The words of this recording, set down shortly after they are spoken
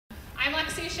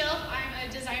Shilp. I'm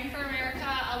a Design for America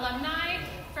alumni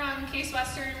from Case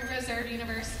Western Reserve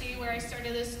University, where I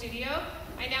started this studio.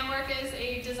 I now work as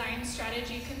a design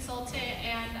strategy consultant,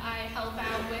 and I help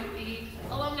out with the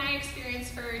alumni experience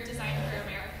for Design for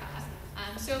America.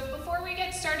 So before we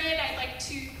get started, I'd like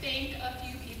to thank a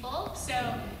few people.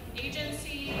 So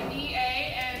Agency, EA,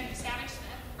 and Savage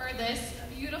Smith for this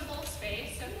beautiful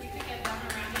space. So if we could give them a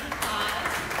round of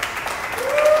applause.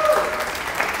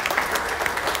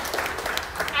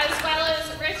 As well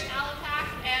as Rich Alapak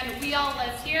and We All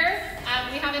Live Here.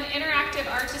 We have an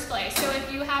interactive art display. So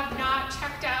if you have not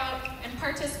checked out and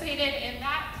participated in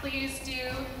that, please do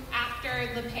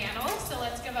after the panel. So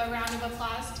let's give a round of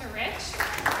applause to Rich.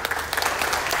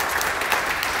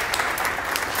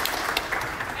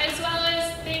 As well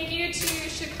as thank you to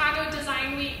Chicago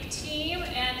Design Week team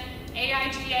and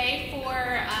AIGA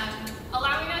for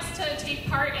allowing us to take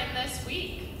part in this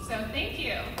week. So thank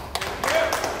you.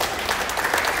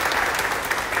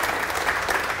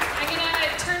 I'm going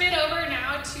to turn it over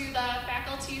now to the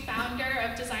faculty founder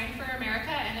of Design for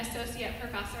America and associate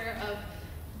professor of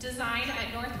design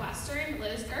at Northwestern,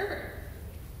 Liz Gerber.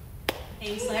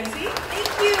 Thanks, Lexi. Thank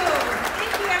you.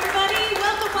 Thank you, everybody.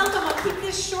 Welcome, welcome. I'll keep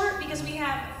this short because we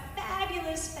have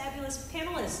fabulous, fabulous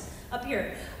panelists up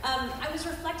here. I was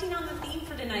reflecting on the theme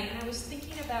for tonight, and I was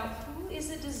thinking about who is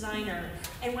a designer.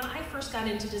 And when I first got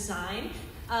into design,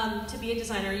 to be a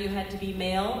designer, you had to be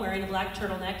male, wearing a black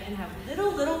turtleneck, and have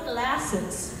little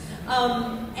glasses.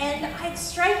 And it's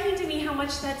striking to me how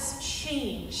much that's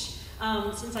changed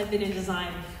since I've been in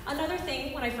design. Another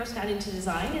thing when I first got into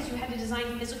design is you had to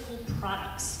design physical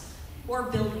products or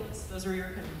buildings. Those are your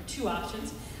kind of two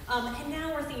options. And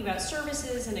now we're thinking about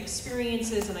services and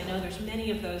experiences, and I know there's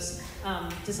many of those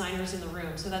designers in the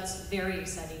room, so that's very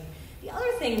exciting. The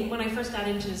other thing when I first got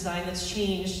into design that's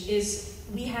changed is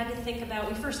we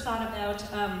first thought about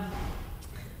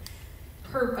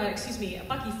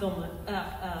Bucky film,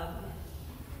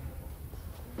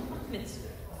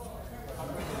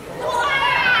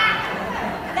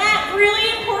 that really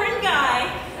important guy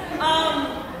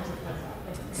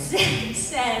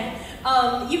said,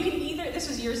 you can either, this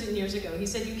was years and years ago, he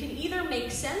said, you can either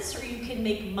make sense or you can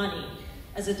make money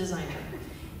as a designer.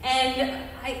 And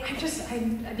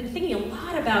I've been thinking a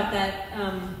lot about that.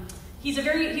 He's a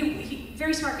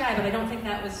very smart guy, but I don't think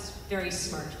that was very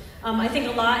smart. I think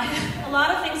a lot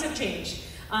of things have changed.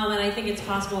 And I think it's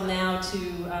possible now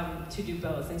to do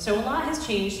both. And so a lot has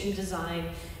changed in design.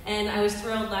 And I was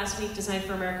thrilled last week, Design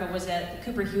for America was at the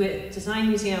Cooper Hewitt Design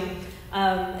Museum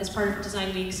as part of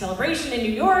Design Week celebration in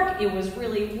New York. It was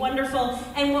really wonderful.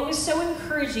 And what was so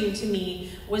encouraging to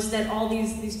me was that all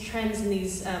these trends and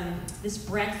this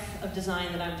breadth of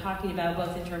design that I'm talking about,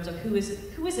 both in terms of who is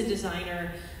a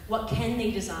designer, what can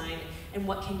they design, and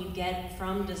what can you get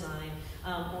from design,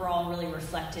 were all really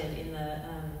reflected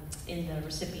in the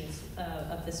recipients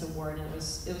of this award, and it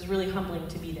was really humbling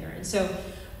to be there. And so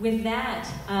with that,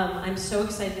 I'm so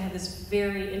excited to have this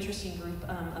very interesting group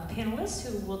of panelists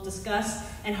who will discuss,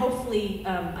 and hopefully,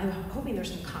 I'm hoping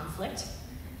there's some conflict.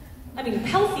 I mean,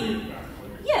 healthy,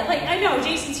 yeah, like I know,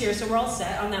 Jason's here, so we're all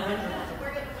set on that one.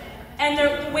 And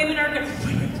the women are gonna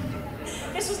win.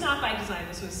 This was not by design,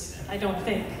 this was, I don't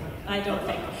think.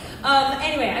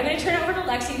 Anyway, I'm going to turn it over to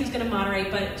Lexi, who's going to moderate,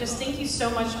 but just thank you so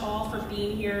much all for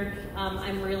being here.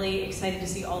 I'm really excited to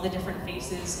see all the different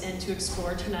faces and to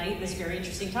explore tonight this very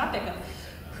interesting topic of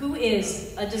who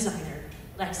is a designer.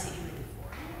 Lexi.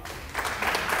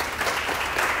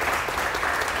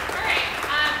 All right,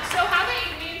 so how the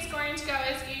evening is going to go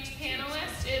is each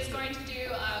panelist is going to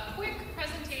do a quick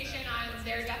presentation on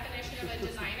their definition of a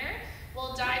designer.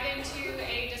 We'll dive into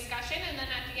a discussion, and then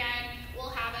at the end, we'll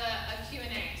have a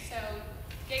Q&A. So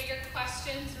get your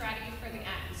questions ready for the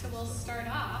end. So we'll start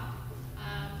off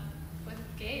with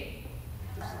Gabe.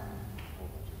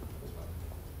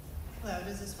 Hello,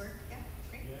 does this work? Yeah,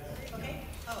 great. Okay.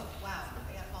 Oh, wow,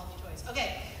 I got multi-choice.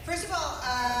 Okay, first of all,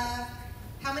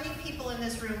 how many people in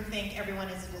this room think everyone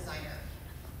is a designer?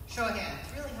 Show of hands,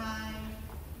 really high.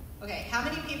 Okay, how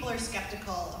many people are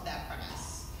skeptical of that premise?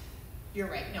 You're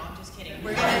right. No, I'm just kidding.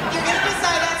 You're gonna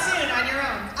decide that soon on your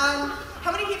own.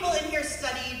 How many people in here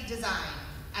studied design?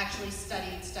 Actually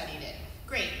studied it.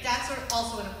 Great. That's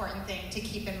also an important thing to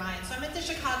keep in mind. So I'm at the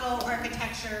Chicago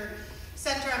Architecture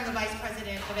Center. I'm the vice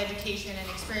president of education and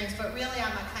experience, but really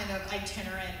I'm a kind of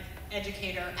itinerant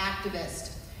educator,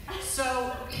 activist.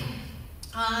 So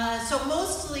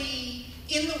mostly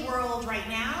in the world right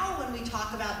now, when we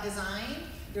talk about design,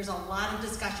 there's a lot of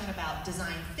discussion about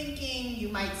design thinking. You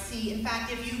might see, in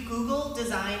fact, if you Google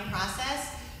design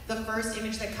process, the first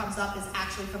image that comes up is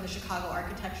actually from the Chicago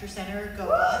Architecture Center. Go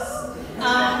us.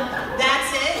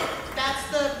 That's it. That's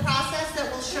the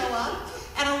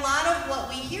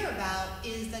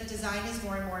design is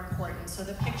more and more important. So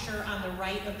the picture on the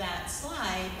right of that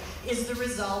slide is the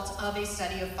result of a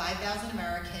study of 5,000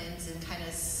 Americans in kind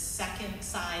of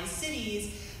second-size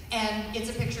cities, and it's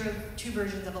a picture of two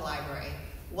versions of a library.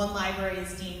 One library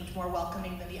is deemed more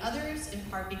welcoming than the others, in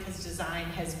part because design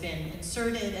has been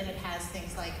inserted and it has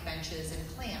things like benches and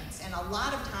plants. And a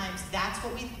lot of times that's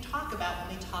what we talk about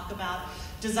when we talk about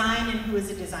design and who is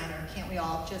a designer. Can't we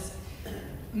all just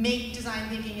make design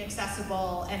thinking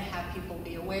accessible and have people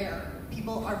be aware?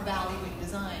 People are valuing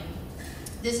design.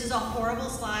 This is a horrible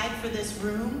slide for this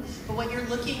room, but what you're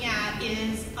looking at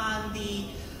is on the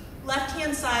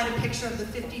left-hand side, a picture of the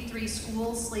 53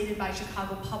 schools slated by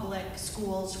Chicago Public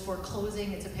Schools for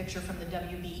closing. It's a picture from the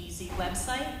WBEZ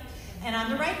website. And on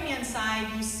the right-hand side,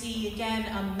 you see, again,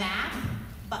 a map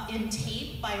in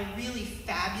tape by a really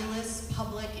fabulous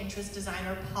public interest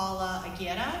designer, Paula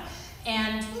Aguirre.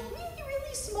 And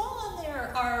really small on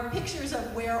there are pictures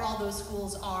of where all those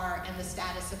schools are, and the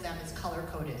status of them is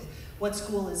color-coded. What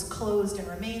school is closed and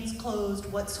remains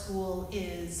closed, what school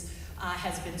is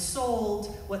has been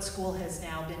sold, what school has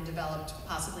now been developed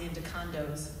possibly into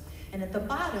condos. And at the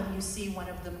bottom, you see one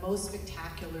of the most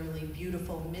spectacularly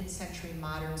beautiful mid-century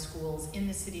modern schools in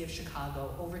the city of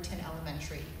Chicago, Overton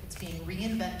Elementary. It's being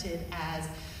reinvented as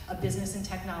a business and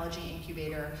technology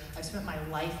incubator. I've spent my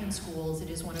life in schools.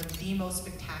 It is one of the most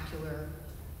spectacular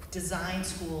design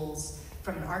schools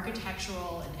from an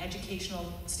architectural and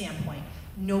educational standpoint.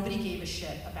 Nobody gave a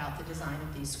shit about the design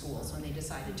of these schools when they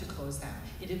decided to close them.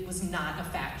 It was not a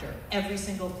factor. Every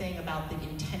single thing about the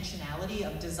intentionality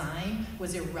of design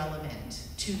was irrelevant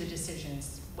to the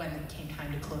decisions when it came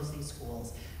time to close these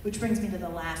schools. Which brings me to the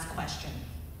last question.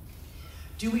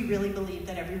 Do we really believe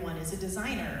that everyone is a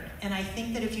designer? And I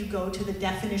think that if you go to the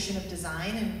definition of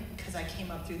design, and because I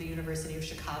came up through the University of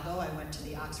Chicago, I went to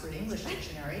the Oxford English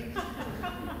Dictionary.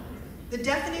 The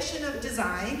definition of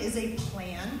design is a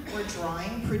plan or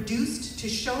drawing produced to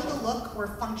show the look or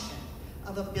function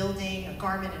of a building, a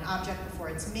garment, an object before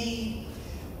it's made.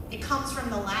 It comes from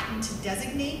the Latin to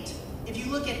designate. If you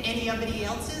look at anybody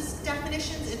else's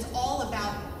definitions, it's all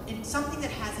about something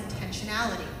that has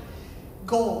intentionality.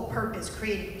 Goal, purpose,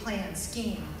 creative plan,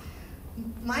 scheme.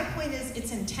 My point is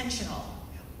it's intentional.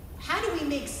 How do we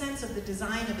make sense of the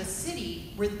design of a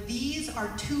city where these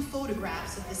are two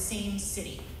photographs of the same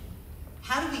city?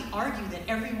 How do we argue that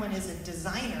everyone is a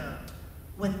designer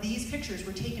when these pictures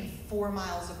were taken 4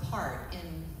 miles apart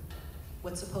in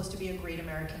what's supposed to be a great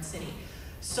American city?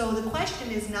 So the question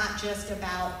is not just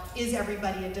about, is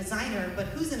everybody a designer, but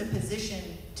who's in a position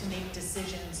to make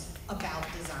decisions about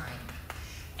design?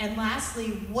 And lastly,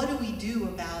 what do we do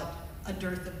about a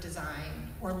dearth of design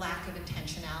or lack of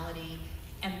intentionality?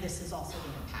 And this is also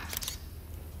the impact.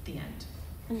 The end.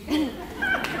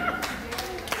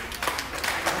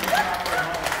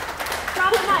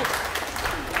 Drop the mic.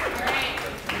 All right,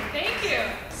 thank you.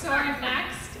 So our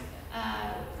next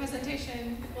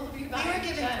presentation will be about. We were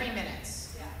given 3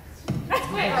 minutes. That's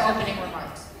quick. For opening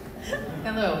remarks.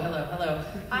 Hello.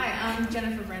 Hi, I'm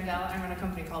Jennifer Brandell. I run a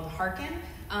company called Harkin.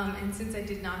 And since I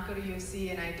did not go to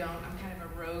UC and I'm kind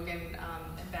of a rogue and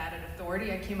bad at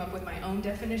authority, I came up with my own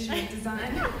definition of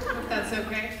design, if that's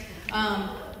okay.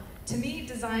 To me,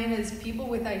 design is people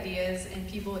with ideas and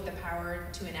people with the power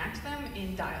to enact them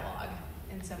in dialogue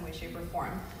in some way, shape, or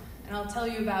form. And I'll tell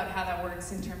you about how that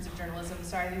works in terms of journalism.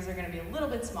 Sorry, these are going to be a little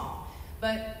bit small.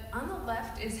 But on the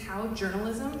left is how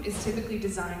journalism is typically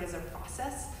designed as a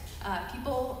process.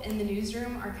 People in the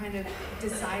newsroom are kind of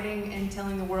deciding and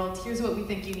telling the world, here's what we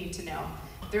think you need to know.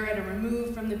 They're at a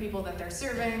remove from the people that they're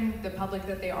serving. The public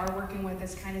that they are working with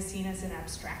is kind of seen as an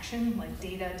abstraction, like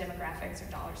data, demographics,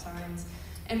 or dollar signs.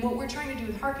 And what we're trying to do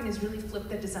with Harkin is really flip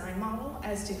the design model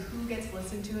as to who gets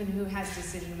listened to and who has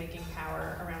decision-making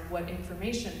power around what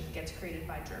information gets created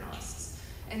by journalists.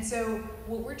 And so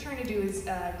what we're trying to do is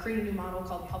create a new model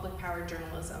called public power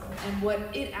journalism. And what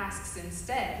it asks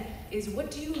instead is,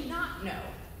 what do you not know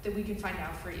that we can find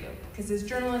out for you? Because as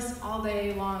journalists, all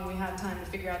day long, we have time to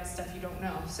figure out the stuff you don't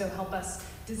know. So help us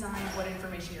design what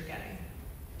information you're getting.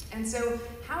 And so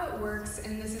how it works,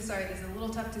 and this is a little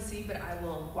tough to see, but I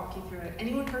will walk you through it.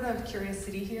 Anyone heard of Curious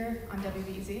City here on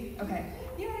WBEZ? Okay,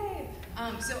 yay!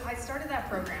 So I started that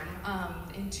program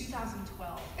in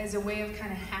 2012 as a way of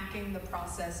kind of hacking the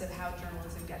process of how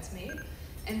journalism gets made,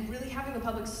 and really having the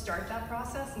public start that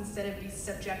process instead of be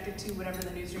subjected to whatever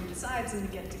the newsroom decides and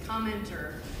get to comment,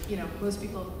 or, most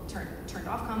people turned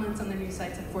off comments on their news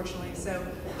sites, unfortunately. So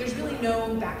there's really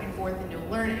no back and forth and no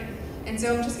learning. And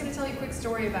so I'm just going to tell you a quick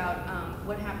story about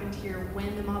what happened here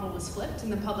when the model was flipped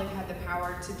and the public had the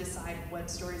power to decide what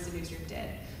stories the newsroom did.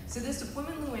 So this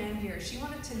woman, Lyon here, she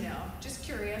wanted to know, just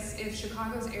curious, if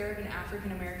Chicago's Arab and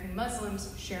African American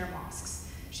Muslims share mosques.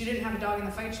 She didn't have a dog in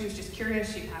the fight, she was just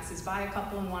curious. She passes by a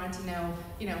couple and wanted to know,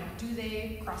 do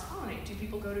they cross-pollinate? Do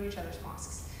people go to each other's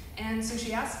mosques? And so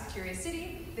she asked Curious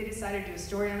City, they decided to do a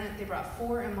story on it. They brought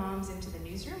 4 imams into the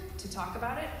newsroom to talk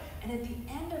about it. And at the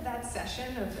end of that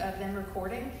session of them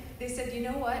recording, they said, you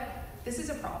know what, this is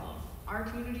a problem. Our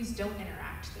communities don't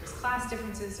interact. There's class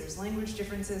differences, there's language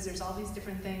differences, there's all these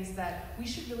different things that we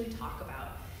should really talk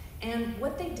about. And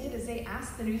what they did is they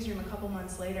asked the newsroom a couple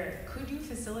months later, could you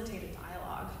facilitate a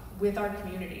dialogue with our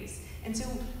communities? And so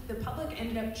the public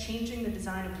ended up changing the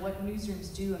design of what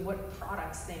newsrooms do and what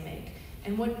products they make.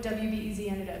 And what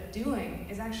WBEZ ended up doing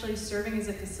is actually serving as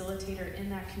a facilitator in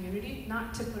that community,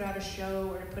 not to put out a show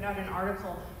or to put out an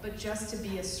article, but just to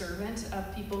be a servant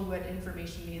of people who had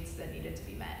information needs that needed to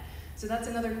be met. So that's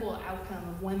another cool outcome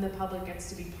of when the public gets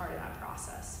to be part of that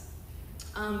process.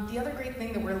 The other great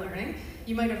thing that we're learning,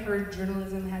 you might have heard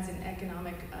journalism has an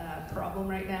economic problem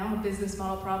right now, a business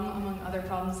model problem, among other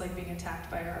problems like being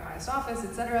attacked by our highest office,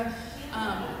 etc.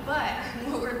 But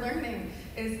what we're learning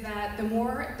is that the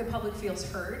more the public feels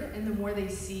heard and the more they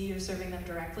see you're serving them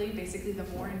directly, basically the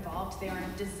more involved they are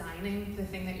in designing the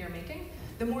thing that you're making,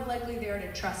 the more likely they are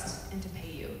to trust and to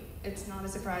pay you. It's not a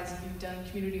surprise if you've done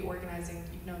community organizing,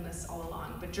 you've known this all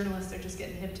along, but journalists are just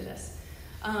getting hip to this.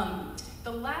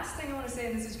 The last thing I want to say,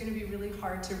 and this is going to be really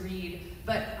hard to read,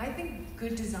 but I think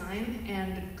good design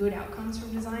and good outcomes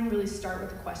from design really start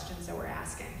with the questions that we're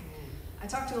asking. I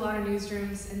talk to a lot of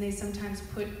newsrooms, and they sometimes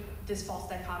put this false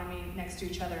dichotomy next to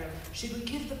each other of, should we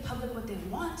give the public what they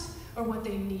want or what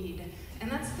they need?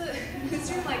 And that's the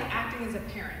newsroom like acting as a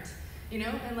parent,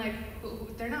 and like,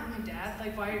 they're not my dad,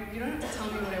 like why, you don't have to tell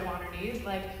me what I want or need,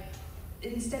 like,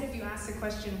 instead, if you ask the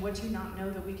question, what do you not know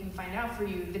that we can find out for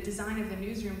you, the design of the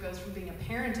newsroom goes from being a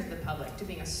parent of the public to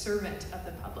being a servant of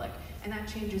the public. And that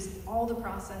changes all the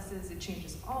processes, it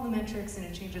changes all the metrics, and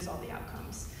it changes all the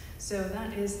outcomes. So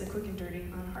that is the quick and dirty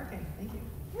on Harkin. Thank you.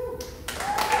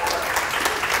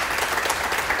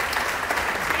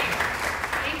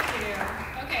 Thank you.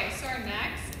 Okay, so our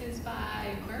next is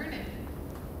by Vernon.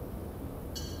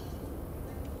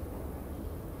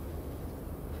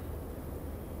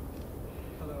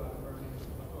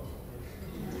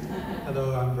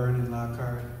 Hello, I'm Vernon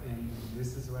Lockhart, and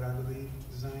this is what I believe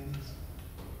design is.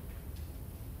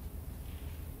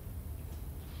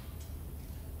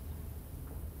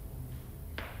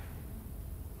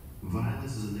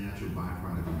 Violence is a natural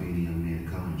byproduct of being a young man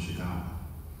of color in Chicago.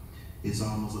 It's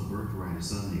almost a birthright in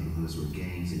some neighborhoods where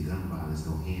gangs and gun violence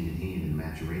go hand in hand in the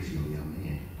maturation of a young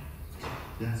man.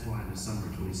 That's why in the summer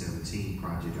of 2017,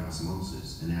 Project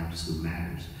Osmosis and After School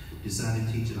Matters decided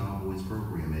to teach an all-boys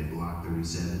program at Block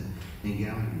 37 and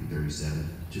Gallery 37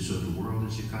 to show the world in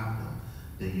Chicago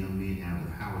that young men have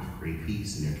the power to create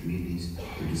peace in their communities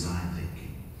through design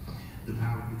thinking. The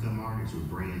power to become artists with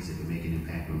brands that can make an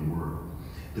impact on the world.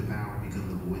 The power to become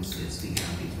the voice that speak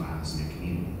out against violence in their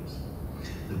communities.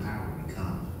 The power to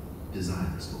become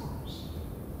design explorers.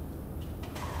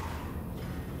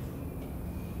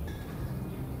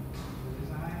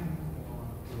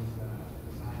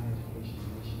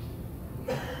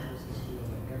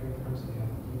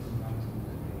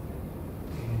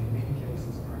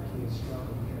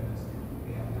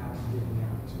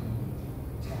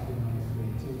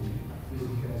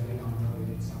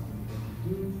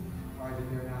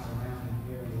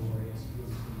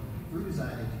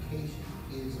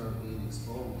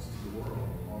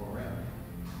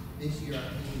 This year our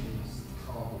theme is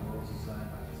called The World's Designed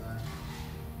by Design.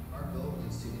 Our goal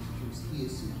is to introduce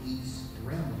kids to each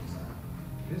realm of design.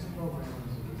 This program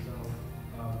is a result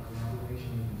of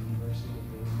collaboration with the University of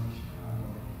Illinois Chicago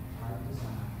Art and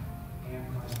Design and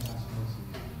Project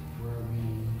Osmosis, where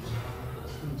we allow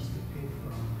students to pick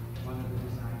from one of the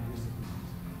design disciplines.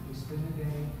 We spend a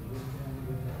day with them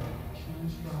with a professional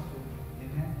instructor in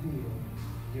that field,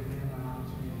 giving them an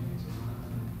opportunity to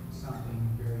learn something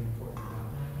very important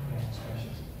about that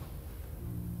specialty.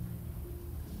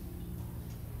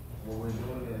 What we're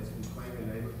doing is reclaiming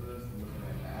neighborhoods, looking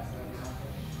at asset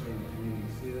mapping, creating community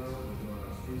feel, we're doing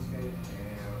a streetscape,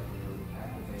 and we're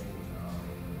activating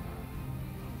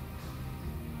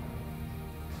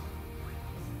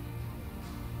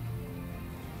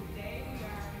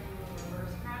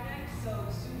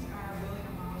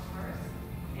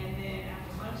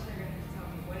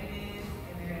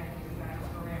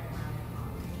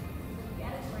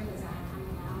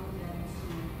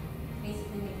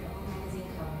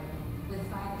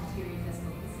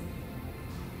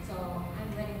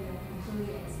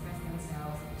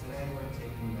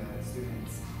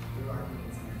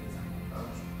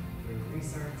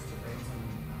just to bring some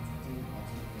new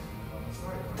alternate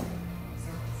storyboarding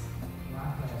service.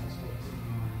 My class is focusing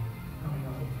on coming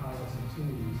up with products and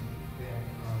tools that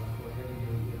for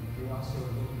everyday living. We're also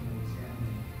looking at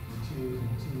examining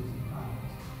materials and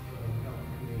products that will help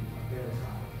create a better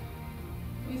product.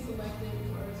 We selected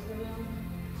words for them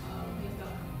based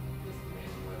on this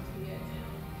random words we had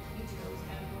down each of those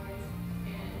categories,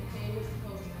 and they were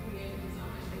supposed to create a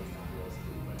design based on those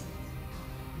three words.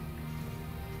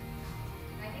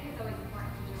 I think it's always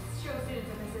important to just show students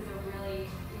that this is a really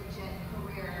legit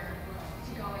career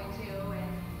to go into,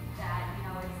 and that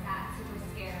it's not super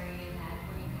scary, and that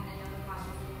when you kind of know the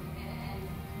process and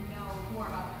know more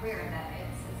about the career, that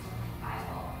it's something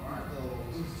viable. Our goal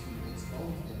is to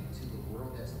expose them to the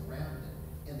world that's around them,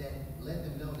 and that let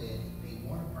them know that if they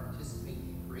want to participate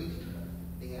in creating them,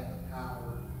 they have the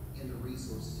power and the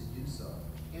resources to do so,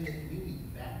 and the community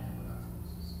back them with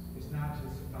osmosis. It's not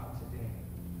just about today.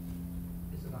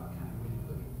 It's about kind of really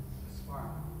putting a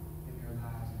spark in their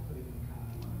lives and putting them kind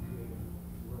of on a creative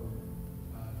road,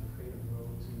 the creative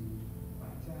road to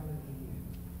vitality and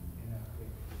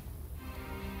creativity.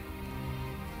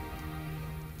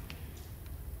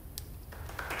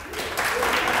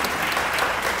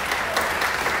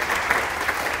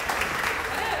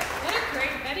 What a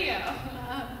great video.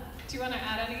 Do you want to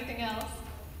add anything else?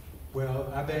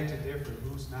 Well, I beg to differ.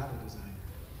 Who's not a designer?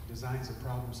 Design's a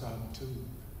problem-solving tool.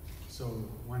 So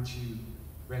once you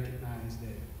recognize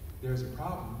that there's a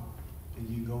problem and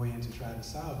you go in to try to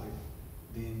solve it,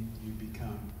 then you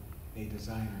become a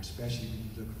designer, especially when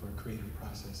you look for creative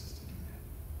processes to do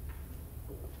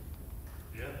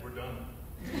that. Yeah, we're done.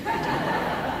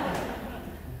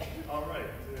 All right,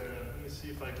 let me see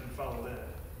if I can follow that.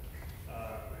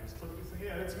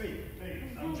 Yeah, that's me. Hey,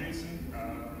 I'm Jason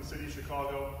from the city of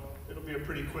Chicago. It'll be a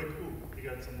pretty quick, you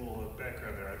got some little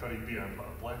background there. I thought he'd be on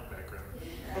a black background.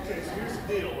 Okay, so here's the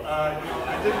deal.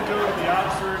 I didn't go to the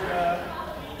Oxford,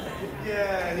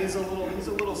 yeah, he's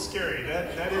a little scary.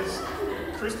 That is,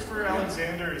 Christopher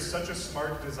Alexander is such a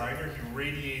smart designer, he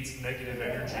radiates negative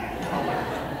energy and color,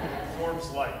 forms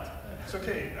light. It's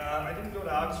okay, I didn't go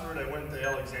to Oxford, I went to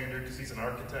Alexander because he's an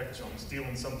architect, so I'm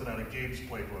stealing something out of Gabe's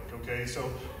playbook, okay? So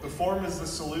the form is the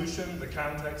solution, the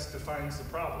context defines the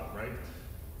problem, right?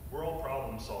 We're all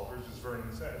problem solvers, as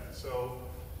Vernon said. So,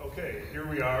 okay, here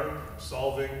we are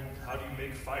solving how do you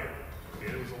make fire.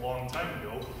 Okay, it was a long time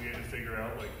ago, but we had to figure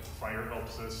out, like, fire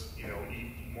helps us, eat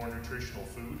more nutritional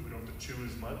food. We don't have to chew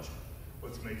as much.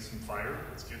 Let's make some fire.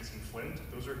 Let's get some flint.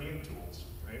 Those are hand tools,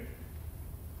 right?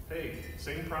 Hey,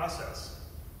 same process.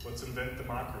 Let's invent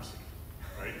democracy,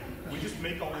 right? We just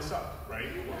make all this up,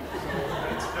 right?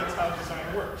 So that's how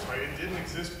design works, right? It didn't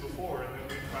exist before, and then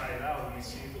we try it out, and we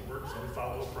see if it works, and we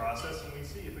follow a process, and we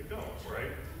see if it goes,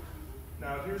 right?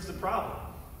 Now, here's the problem.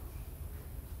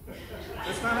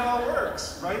 That's not how it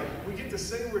works, right? We get to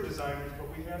say we're designers, but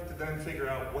we have to then figure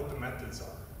out what the methods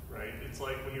are, right? It's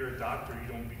like when you're a doctor, you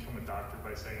don't become a doctor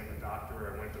by saying I'm a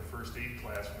doctor, I went to first aid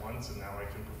class once and now I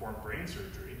can perform brain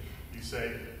surgery. You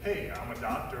say, hey, I'm a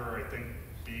doctor, I think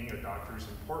being a doctor is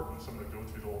important, so I'm gonna go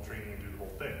through the whole training and do the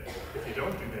whole thing. If you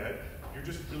don't do that, you're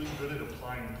just really good at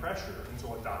applying pressure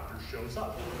until a doctor shows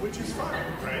up, which is fine,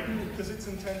 right? Because it's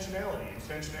intentionality.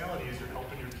 Intentionality is you're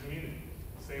helping your community.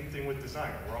 Same thing with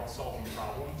design. We're all solving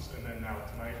problems, and then now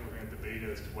tonight we're going to debate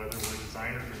as to whether we're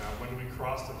designers or not. When do we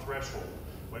cross the threshold?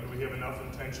 When do we have enough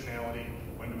intentionality?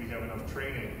 When do we have enough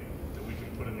training that we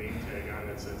can put a name tag on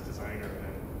that says designer and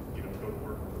then go to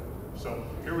work with it? So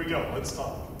here we go. Let's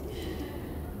talk.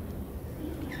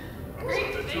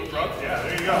 Great, so thank you. Yeah,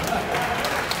 there you go.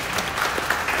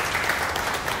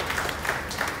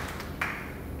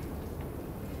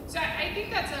 So I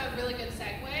think that's a really good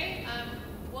segue.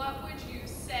 What would you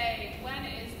say, when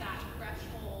is that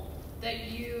threshold that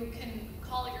you can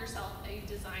call yourself a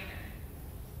designer?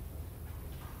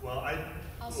 Well,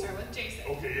 I'll start with Jason.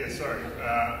 Okay, yeah, sorry.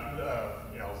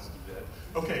 Yeah, I'll just do that.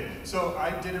 Okay, so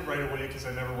I did it right away because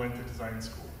I never went to design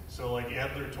school. So like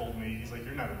Adler told me, he's like,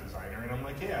 you're not a designer. And I'm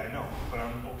like, yeah, I know, but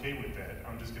I'm okay with that.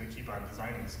 I'm just gonna keep on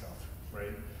designing stuff,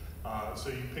 right? So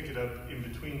you pick it up in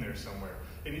between there somewhere.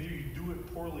 And either you do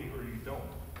it poorly or you don't,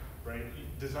 right?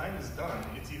 Design is done.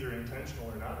 It's either intentional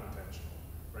or not intentional,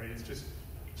 right? It's just,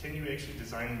 can you actually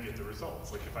design and get the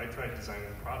results? Like if I tried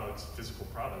designing products, physical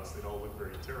products, they'd all look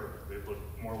very terrible. They'd look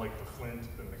more like the Flint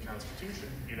than the Constitution,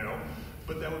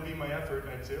 But that would be my effort,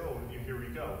 and I'd say, oh, here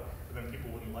we go. But then people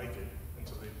wouldn't like it, and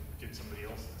so they'd get somebody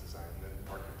else's design, and then the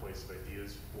marketplace of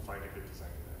ideas will find a good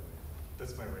designer that way.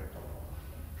 That's my rant.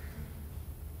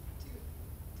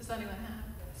 Does anyone have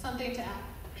something to add?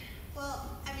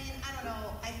 Well, I mean, I don't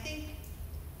know. I think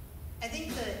I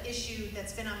think the issue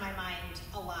that's been on my mind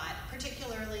a lot,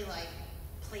 particularly like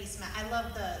placement, I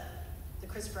love the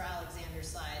Christopher Alexander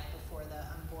slide before the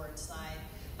on board slide,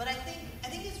 but I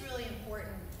think it's really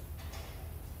important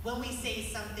when we say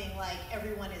something like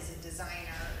everyone is a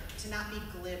designer to not be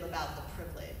glib about the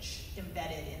privilege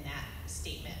embedded in that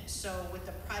statement. So with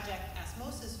the Project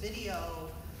Osmosis video,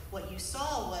 what you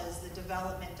saw was the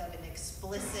development of an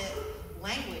explicit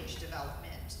language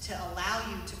development to allow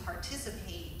you to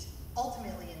participate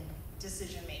ultimately in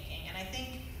decision making. And I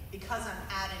think because I'm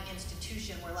at an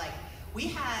institution where like, we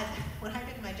had, when I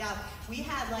did my job, we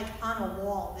had like on a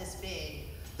wall this big,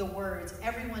 the words,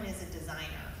 everyone is a designer.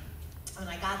 When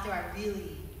I got there,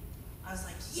 I was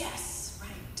like, yes,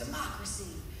 right,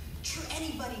 democracy. True,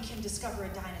 anybody can discover a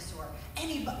dinosaur.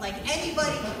 Anybody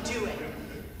can do it.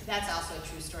 That's also a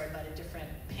true story, but a different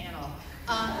panel.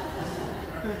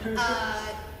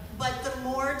 But the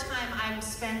more time I'm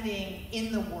spending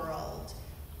in the world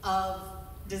of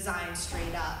design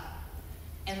straight up,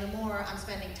 and the more I'm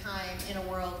spending time in a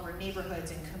world where neighborhoods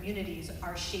and communities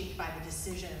are shaped by the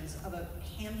decisions of a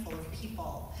handful of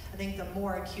people, I think the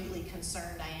more acutely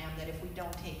concerned I am that if we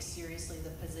don't take seriously the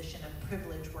position of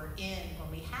privilege we're in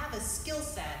when we have a skill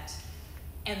set,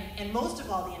 and most of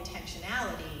all the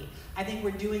intentionality, I think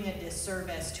we're doing a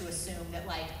disservice to assume that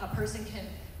like a person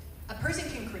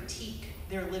can critique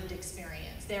their lived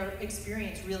experience. Their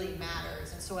experience really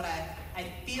matters. And so what I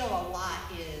feel a lot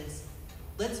is,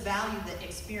 let's value the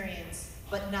experience,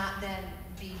 but not then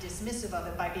be dismissive of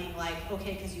it by being like,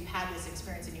 okay, because you had this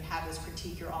experience and you have this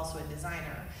critique, you're also a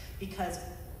designer. Because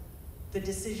the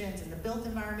decisions in the built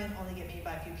environment only get made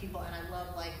by a few people. And I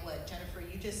love like what Jennifer,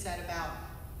 you just said about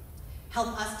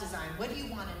help us design. What do you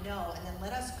want to know? And then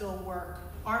let us go work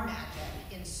our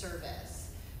magic in service.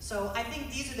 So I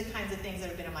think these are the kinds of things that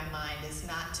have been in my mind, is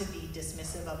not to be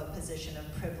dismissive of a position of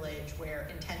privilege where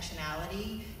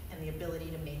intentionality and the ability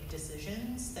to make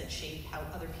decisions that shape how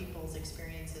other people's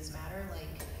experiences matter,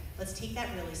 like, let's take that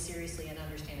really seriously and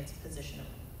understand it's a position of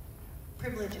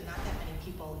privilege, and not that many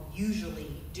people usually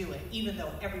do it, even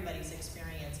though everybody's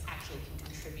experience actually can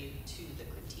contribute to the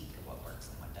critique of what works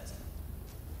and what doesn't.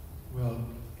 Well,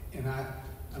 and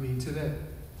I mean, to that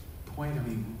point, I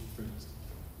mean,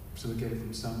 to look at it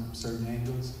from some certain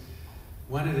angles,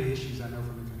 one of the issues I know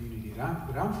from the community that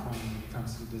I'm from when it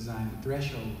comes to design, the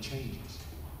threshold changes,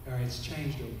 or it's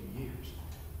changed over the years.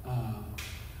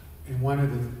 And one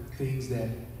of the things that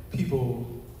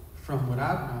people, from what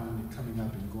I've known coming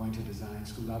up and going to design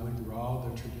school, I went through all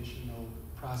the traditional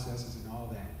processes and all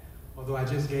that. Although I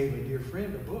just gave a dear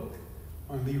friend a book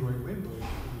on Leroy Winbush,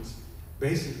 who was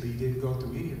basically didn't go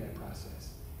through any of that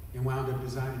process and wound up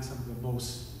designing some of the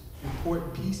most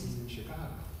important pieces in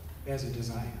Chicago as a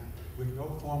designer, with no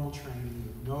formal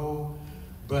training,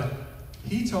 but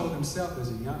he told himself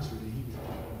as a youngster that he was a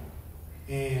poet.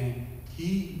 And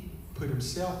he put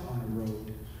himself on the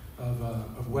road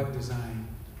of what design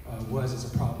was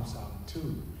as a problem-solving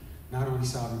tool. Not only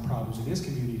solving problems in his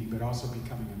community, but also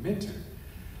becoming a mentor.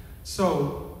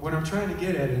 So what I'm trying to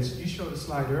get at is, you showed a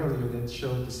slide earlier that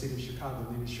showed the city of Chicago,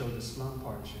 and then it showed the slum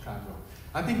part of Chicago.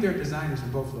 I think there are designers in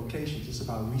both locations. It's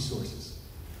about resources.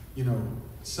 You know,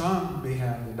 some may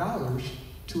have the dollars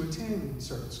to attend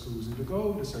certain schools and to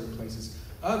go to certain places.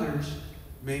 Others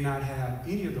may not have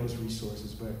any of those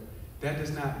resources, but that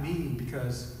does not mean,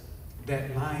 because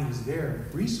that line is there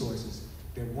of resources,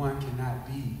 that one cannot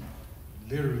be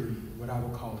literally what I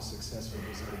would call a successful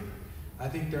designer. I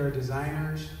think there are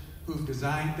designers who've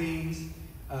designed things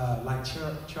like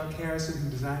Chuck Harrison, who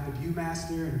designed the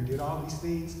Viewmaster and who did all these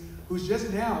things, who's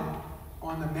just now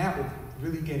on the map of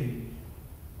really getting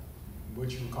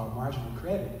what you would call marginal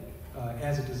credit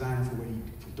as a designer for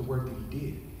the work that he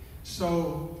did.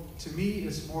 So to me,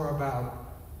 it's more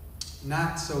about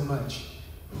not so much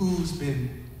who's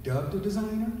been dubbed a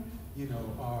designer,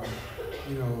 or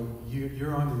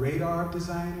you're on the radar of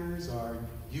designers, or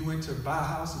you went to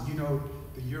Bauhaus and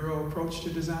the Euro approach to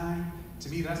design. To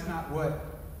me, that's not what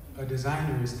a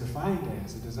designer is defined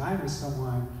as. A designer is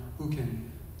someone who can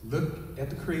look at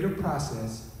the creative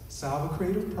process, solve a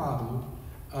creative problem.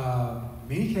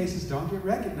 Many cases don't get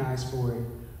recognized for it,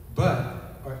 but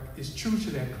is true to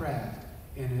that craft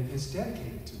and is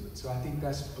dedicated to it. So I think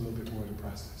that's a little bit more of the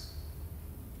process.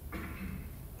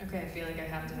 Okay, I feel like I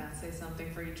have to not say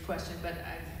something for each question, but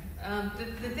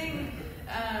the thing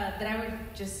that I would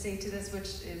just say to this,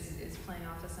 which is playing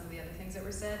off of some of the other things that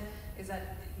were said, is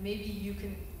that maybe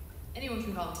anyone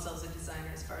can call themselves a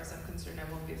designer. As far as I'm concerned,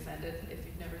 I won't be offended if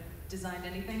you've never designed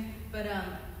anything. But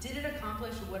did it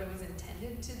accomplish what it was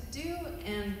intended to do?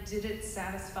 And did it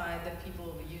satisfy the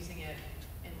people using it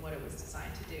in what it was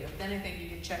designed to do. Then I think you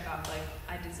can check off, like,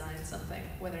 I designed something.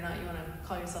 Whether or not you want to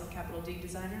call yourself a capital D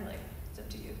designer, like, it's up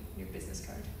to you, your business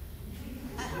card.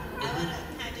 I want to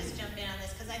kind of just jump in on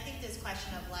this, because I think this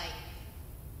question of, like,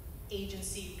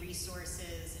 agency,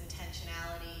 resources,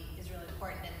 intentionality is really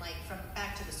important. And, like, from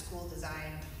back to the school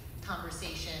design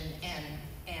conversation and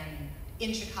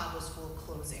in Chicago school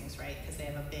closings, right? Because they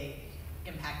have a big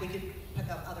impact. We could pick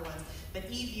up other ones. But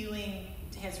Eve Ewing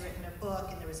has written a book,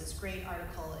 and there was this great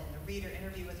article in the Reader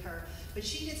interview with her. But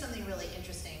she did something really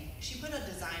interesting. She put a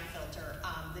design filter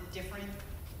on the different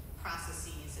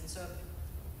processes.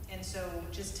 And so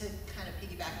just to kind of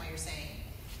piggyback on what you're saying,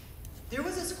 there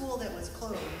was a school that was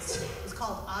closed. It was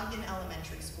called Ogden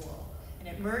Elementary School, and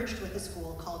it merged with a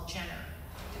school called Jenner.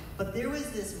 But there was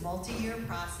this multi-year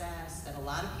process that a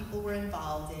lot of people were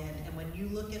involved in, and when you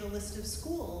look at a list of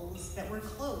schools that were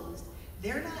closed,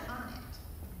 they're not on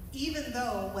it. Even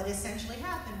though what essentially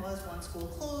happened was one school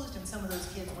closed and some of those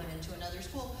kids went into another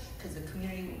school because the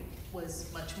community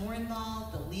was much more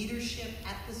involved. The leadership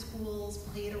at the schools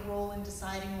played a role in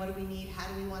deciding what do we need, how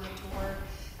do we want it to work.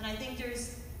 And I think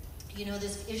there's,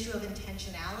 this issue of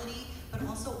intentionality, but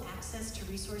also access to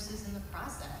resources in the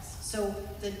process. So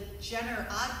the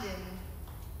Jenner-Ogden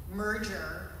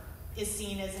merger is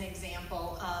seen as an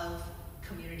example of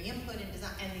community input and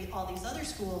design, and all these other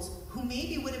schools who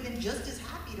maybe would have been just as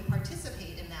happy to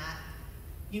participate in that.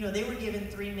 They were given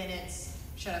 3 minutes,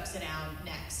 shut up, sit down,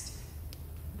 next.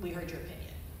 We heard your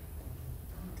opinion.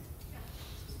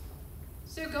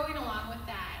 So going along with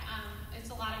that, it's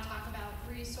a lot of talk about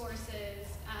resources,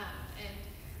 and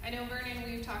I know, Vernon,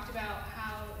 we've talked about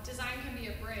how design can be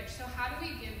a bridge. So how do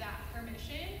we give that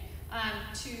permission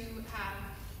to have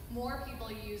more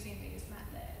people using these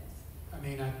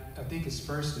methods? I think it's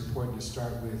first important to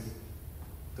start with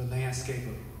the landscape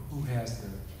of who has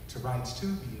the rights to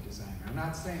be a designer. I'm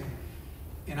not saying,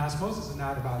 and Osmosis is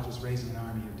not about just raising an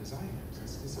army of designers.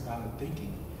 It's about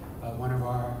thinking. One of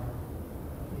our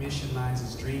mission lines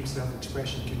is dream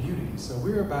self-expression community. So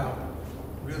we're about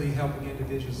really helping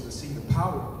individuals to see the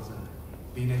power of design,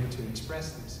 being able to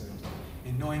express themselves,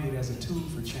 and knowing it as a tool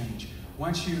for change.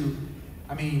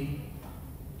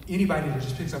 Anybody that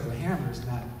just picks up a hammer is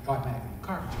not automatically a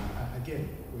carpenter. I get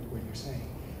what you're saying.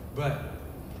 But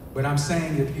I'm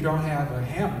saying if you don't have a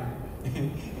hammer,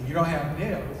 and you don't have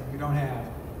nails,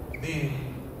 then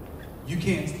you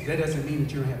can't, that doesn't mean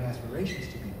that you don't have aspirations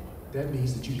to be one. That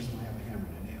means that you just don't have a hammer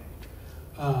and a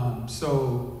nail.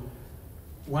 So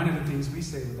one of the things we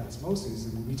say with Osmosis,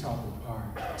 and when we talk with our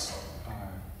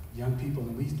young people,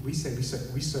 and we say we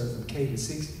serve from K to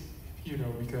 60,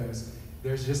 because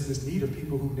there's just this need of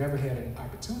people who never had an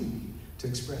opportunity to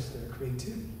express their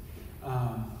creativity.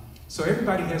 So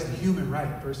everybody has the human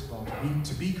right, first of all,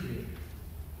 to be creative.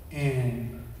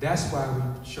 And that's why we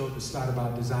showed the slide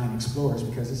about Design Explorers,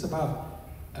 because it's about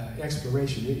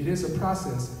exploration. It is a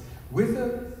process with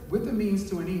a means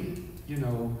to an end.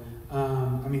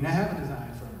 I have a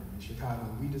design firm in Chicago.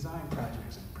 We design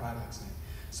projects and products.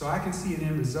 So I can see an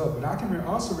end result. But I can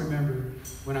also remember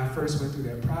when I first went through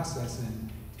that process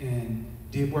and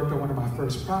worked on one of my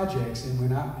first projects, and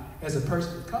when I, as a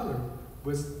person of color,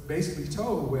 was basically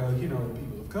told, well,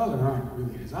 people of color aren't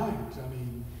really designers.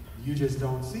 You just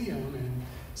don't see them. And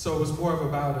so it was more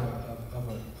about a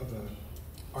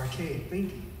archaic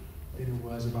thinking than it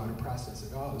was about a process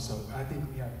at all. So I think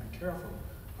we have to be careful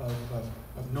of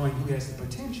knowing who has the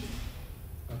potential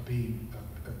of being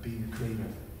a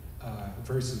creative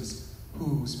versus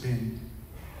who's been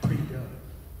pre-dubbed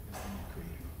as being creative.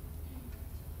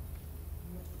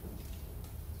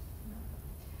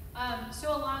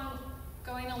 So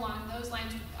going along those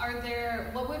lines,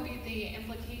 what would be the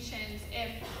implications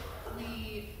if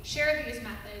we share these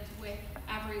methods with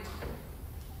everyone?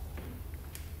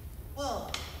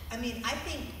 Well, I think, I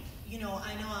know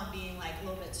I'm being a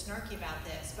little bit snarky about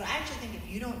this, but I actually think if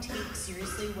you don't take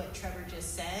seriously what Trevor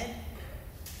just said,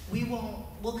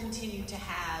 we'll continue to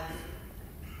have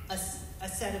a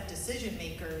set of decision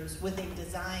makers with a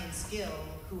design skill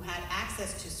who have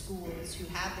access to schools, who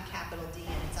have the capital D,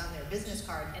 and it's on their business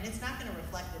card, and it's not going to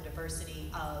reflect the diversity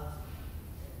of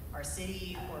our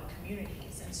city or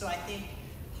communities. And so I think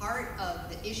part of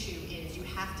the issue is you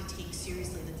have to take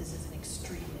seriously that this is an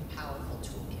extremely powerful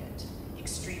toolkit,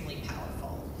 extremely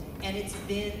powerful, and it's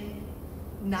been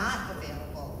not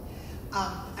available.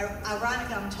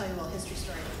 Ironically, I'm going to tell you a little history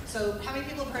story. So how many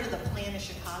people have heard of the Plan of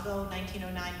Chicago,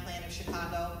 1909 Plan of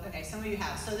Chicago? Okay, some of you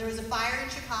have. So there was a fire in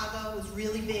Chicago. It was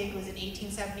really big. It was in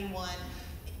 1871.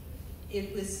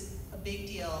 It was a big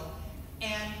deal.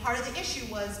 And part of the issue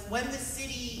was when the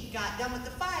city got done with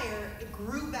the fire, it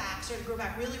started to grow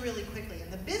back really, really quickly. And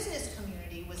the business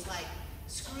community was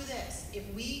screw this. If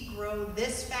we grow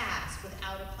this fast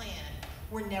without a plan,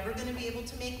 we're never going to be able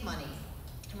to make money,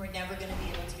 and we're never going to be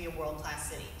able to be a world-class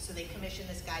city. So they commissioned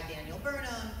this guy, Daniel Vernon,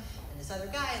 and this other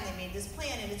guy, and they made this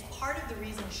plan, and it's part of the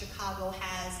reason Chicago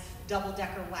has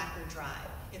double-decker Wacker Drive.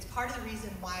 It's part of the reason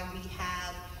why we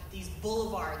have these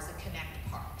boulevards that connect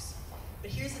parks.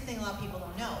 But here's the thing a lot of people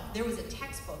don't know. There was a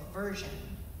textbook version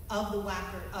of the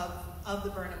of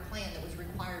the Vernon plan that was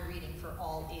required reading for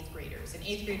all 8th graders. And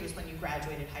 8th grade was when you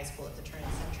graduated high school at the turn of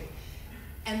the century.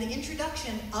 And the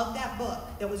introduction of that book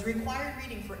that was required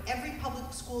reading for every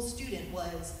public school student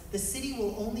was, the city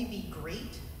will only be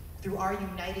great through our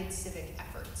united civic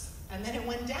efforts. And then it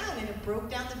went down and it broke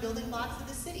down the building blocks of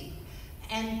the city.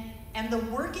 And the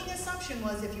working assumption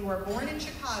was, if you are born in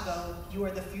Chicago, you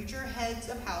are the future heads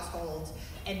of households,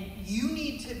 and you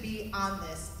need to be on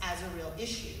this as a real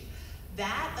issue.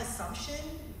 That assumption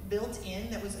built in,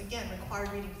 that was, again,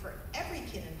 required reading for every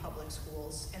kid in public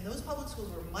schools, and those public schools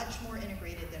were much more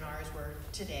integrated than ours were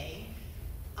today.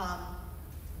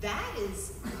 That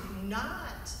is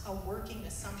not a working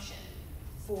assumption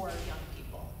for young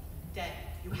people, that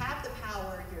you have the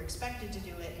power, you're expected to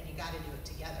do it, and you got to do it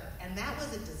together. And that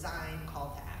was a design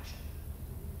call to action.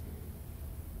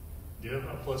 Yeah,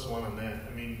 a +1 on that.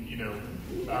 I mean, you know,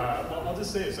 well, I'll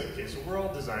just say it's like, okay, so we're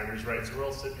all designers, right? So we're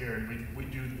all sitting here and we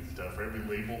do stuff, right? We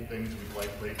label things, we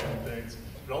like labeling things.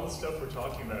 But all the stuff we're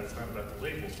talking about, it's not about the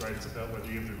labels, right? It's about whether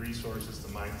you have the resources, the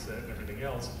mindset, and everything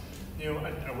else. You know,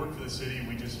 I work for the city,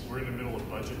 we're in the middle of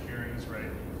budget hearings,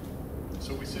 right?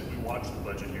 So we sit and we watch the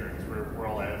budget hearings. We're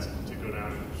all asked to go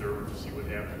down and observe to see what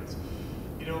happens.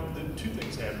 You know, the two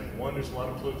things happen. One, there's a lot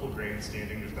of political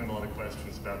grandstanding. There's not a lot of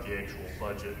questions about the actual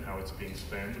budget and how it's being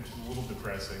spent, which is a little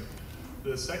depressing.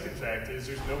 The second fact is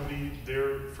there's nobody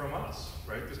there from us,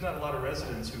 right? There's not a lot of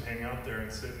residents who hang out there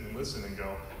and sit and listen and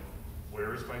go,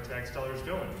 where is my tax dollars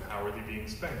going? How are they being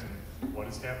spent? And what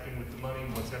is happening with the money?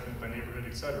 And what's happening with my neighborhood,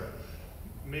 et cetera?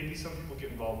 Maybe some people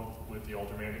get involved with the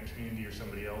aldermanic community or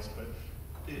somebody else, but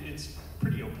it's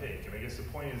pretty opaque. And I guess the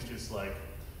point is just like,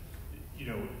 you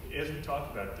know, as we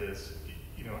talk about this,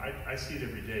 you know, I see it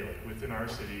every day. Like within our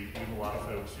city, we have a lot of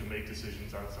folks who make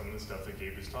decisions on some of the stuff that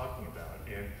Gabe is talking about.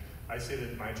 And I say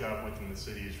that my job within the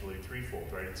city is really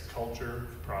threefold, right? It's culture,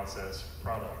 process,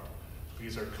 product.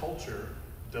 Because our culture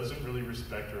doesn't really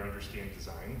respect or understand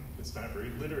design. It's not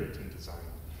very literate in design.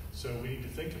 So we need to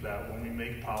think about, when we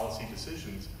make policy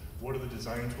decisions, what are the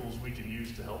design tools we can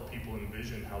use to help people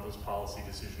envision how those policy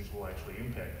decisions will actually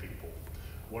impact people?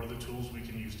 What are the tools we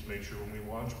can use to make sure when we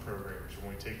launch programs or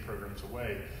when we take programs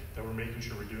away, that we're making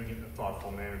sure we're doing it in a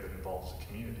thoughtful manner that involves the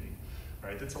community,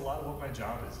 right? That's a lot of what my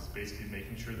job is basically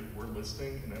making sure that we're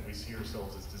listening and that we see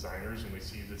ourselves as designers and we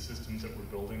see the systems that we're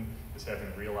building as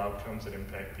having real outcomes that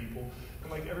impact people.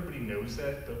 And like everybody knows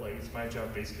that, but like it's my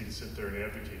job basically to sit there and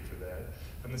advocate for that.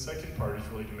 And the second part is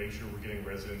really to make sure we're getting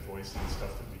resident voice in the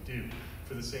stuff that we do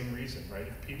for the same reason, right?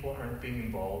 If people aren't being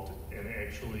involved and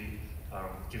actually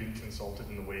getting consulted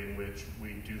in the way in which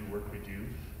we do the work we do,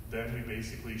 then we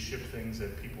basically ship things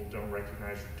that people don't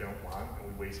recognize or don't want,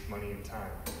 and we waste money and time.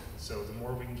 So the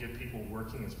more we can get people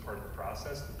working as part of the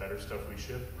process, the better stuff we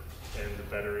ship, and the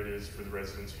better it is for the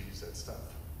residents who use that stuff.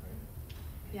 Right?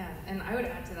 Yeah, and I would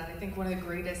add to that, I think one of the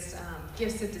greatest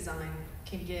gifts that design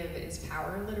can give is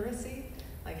power literacy,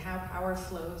 like how power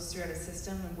flows throughout a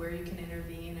system and where you can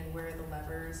intervene and where are the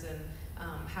levers and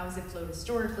how has it flowed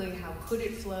historically, how could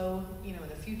it flow, you know, in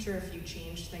the future if you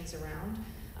changed things around.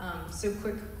 So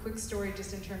quick story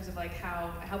just in terms of like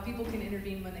how people can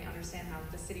intervene when they understand how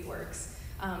the city works.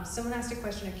 Someone asked a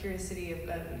question at Curious City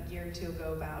about a year or two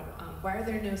ago about why are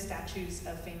there no statues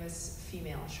of famous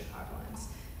female Chicagoans?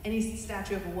 Any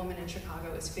statue of a woman in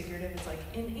Chicago is figurative. It's like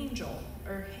an angel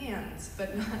or hands,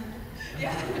 but not,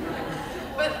 yeah.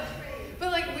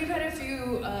 But like we've had a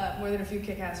few, more than a few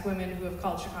kick-ass women who have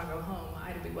called Chicago home,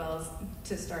 Ida B. Wells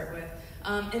to start with,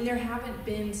 and there haven't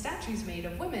been statues made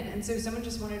of women. And so someone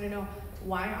just wanted to know,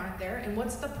 why aren't there? And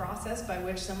what's the process by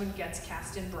which someone gets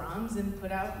cast in bronze and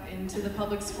put out into the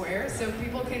public square so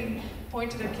people can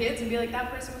point to their kids and be like, that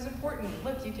person was important.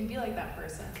 Look, you can be like that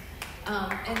person.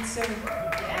 And so,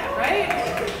 yeah,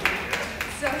 right?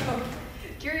 So,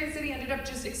 Curious City ended up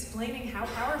just explaining how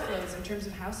power flows in terms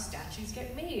of how statues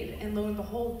get made. And lo and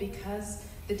behold, because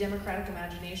the democratic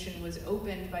imagination was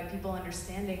opened by people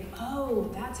understanding,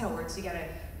 oh, that's how it works. You gotta,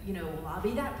 you know,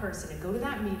 lobby that person and go to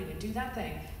that meeting and do that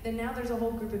thing. Then now there's a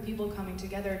whole group of people coming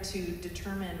together to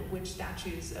determine which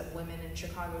statues of women in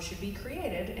Chicago should be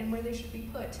created and where they should be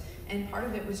put. And part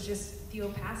of it was just the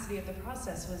opacity of the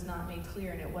process was not made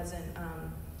clear, and it wasn't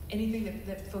anything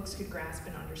that folks could grasp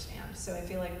and understand. So I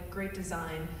feel like great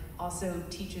design also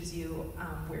teaches you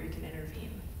where you can intervene.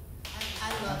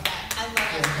 I love that. I love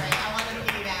that story. I want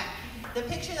to piggyback. The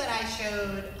picture that I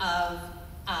showed of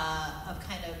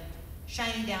kind of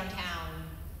shiny downtown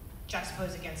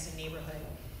juxtaposed against a neighborhood.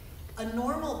 A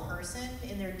normal person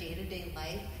in their day-to-day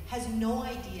life has no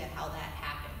idea how that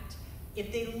happened.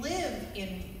 If they live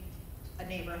in a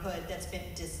neighborhood that's been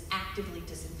actively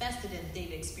disinvested and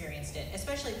they've experienced it,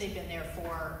 especially if they've been there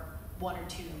for 1 or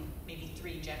 2, maybe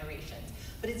 3 generations.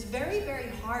 But it's very, very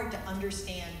hard to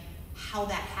understand how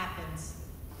that happens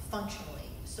functionally.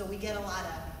 So we get a lot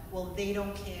of, well, they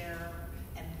don't care,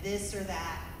 and this or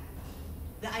that.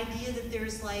 The idea that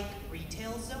there's like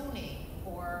retail zoning,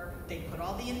 or they put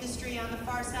all the industry on the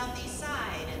far southeast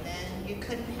side, and then you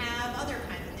couldn't have other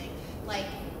kinds of things. Like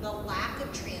the lack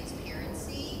of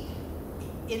transparency,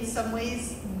 in some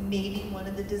ways, maybe one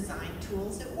of the design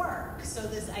tools at work. So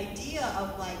this idea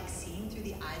of like seeing through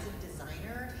the eyes of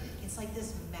designer, it's like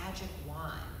this magic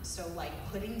wand. So like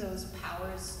putting those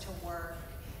powers to work,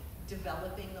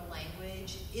 developing the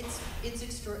language, it's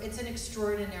an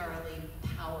extraordinarily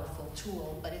powerful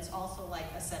tool, but it's also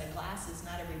like a set of glasses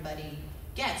not everybody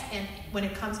gets. And when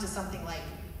it comes to something like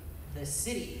the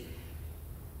city,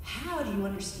 how do you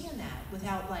understand that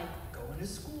without like going to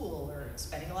school or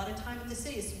spending a lot of time at the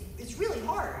city? It's really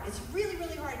hard. It's really,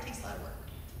 really hard. It takes a lot of work.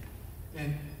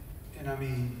 And I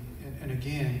mean, and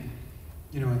again,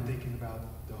 you know, in thinking about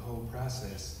the whole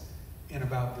process and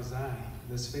about design,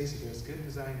 let's face it, there's good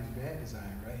design and bad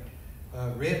design,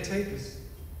 right? Red tape is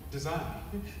design.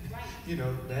 Right. You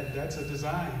know, that's a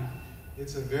design.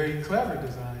 It's a very clever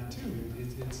design too.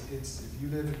 It's if you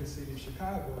live in the city of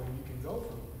Chicago and you can go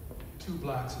from 2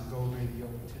 blocks and go maybe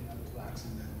over 10 other blocks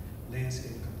and the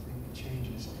landscape completely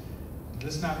changes.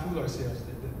 Let's not fool ourselves.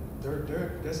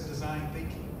 There's design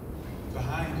thinking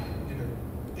behind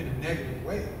it in a negative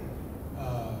way.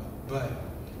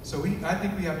 I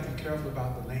think we have to be careful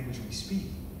about the language we speak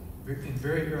in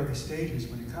very early stages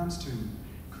when it comes to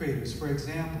creators. For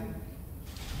example,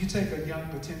 you take a young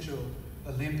potential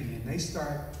Olympian, they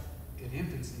start in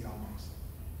infancy almost.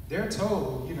 They're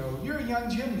told, you know, you're a young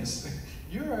gymnast.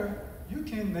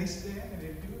 They stand and they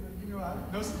do it. You know, I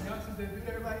know some youngsters that do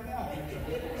that right now.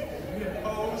 You know,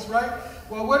 pose, right?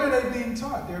 Well, what are they being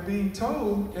taught? They're being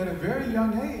told at a very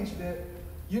young age that,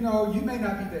 you know, you may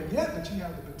not be there yet, but you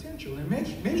have the potential. In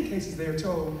many cases, they're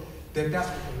told that that's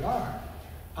what they are.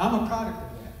 I'm a product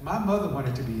of that. My mother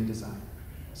wanted to be a designer.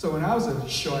 So when I was a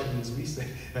shorty, as we say,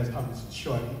 as I was a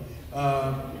shorty,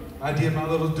 I did my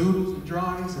little doodles and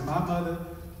drawings, and my mother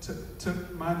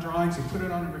took my drawings and put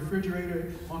it on the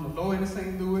refrigerator on the low end of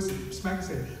St. Louis and smacked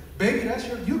and said, baby,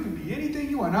 you can be anything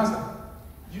you want. And I was like,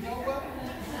 you know what?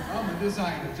 I'm a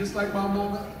designer, just like my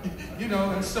mama. You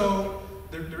know, and so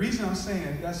the reason I'm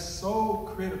saying that's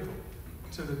so critical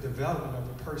to the development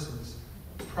of a person's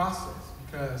process,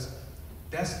 because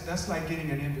that's like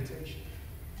getting an invitation.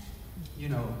 You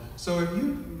know, so if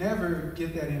you never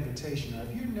get that invitation, or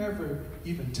if you're never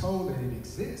even told that it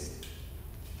exists,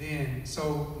 then,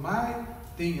 so my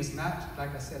thing is not,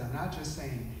 like I said, I'm not just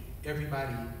saying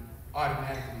everybody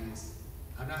automatically is,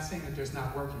 I'm not saying that there's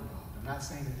not work involved. I'm not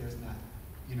saying that there's not,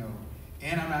 you know,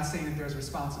 and I'm not saying that there's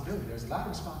responsibility. There's a lot of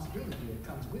responsibility that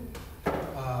comes with it.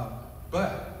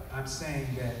 But I'm saying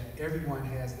that everyone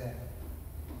has that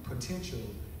potential,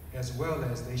 as well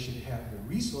as they should have the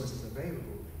resources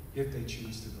available if they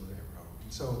choose to go that road.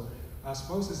 And so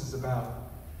osmosis is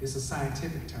it's a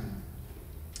scientific term,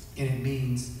 and it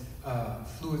means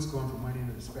fluids going from one end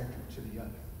of the spectrum to the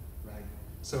other, right?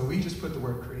 So we just put the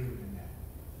word creative in that,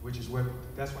 which is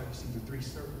that's why you see the 3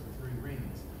 circles, the 3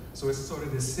 rings. So it's sort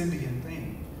of this symbiont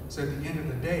thing. So at the end of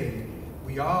the day,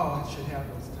 we all should have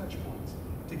those touch points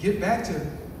to get back to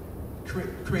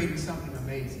creating something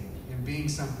amazing and being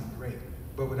something great.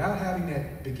 But without having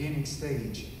that beginning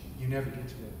stage, you never get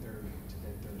to that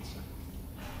third circle.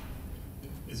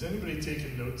 Is anybody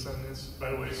taking notes on this?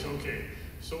 By the way,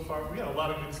 so far we got a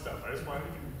lot of good stuff. I just wanted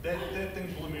that thing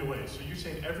blew me away. So you're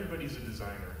saying everybody's a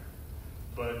designer,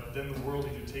 but then the world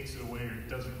either takes it away or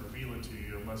doesn't reveal it to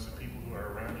you unless the people who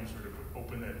are around you sort of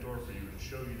open that door for you and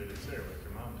show you that it's there, like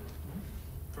your mom did.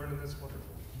 Vernon, that's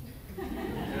wonderful.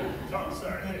 Yeah. Oh,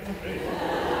 sorry. Hey.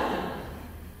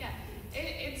 Yeah,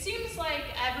 it seems like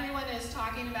everyone is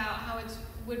talking about how it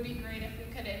would be great if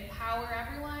we could empower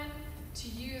everyone to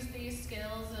use these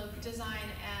skills of design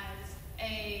as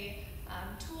a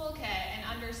toolkit and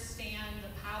understand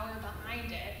the power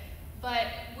behind it. But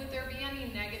would there be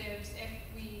any negatives if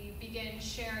we begin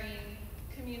sharing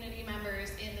community members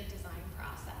in the design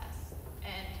process?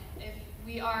 And if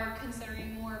we are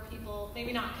considering more people,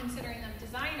 maybe not considering them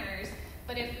designers,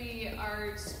 but if we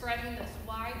are spreading this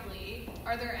widely,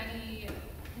 are there any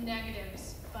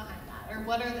negatives behind that, or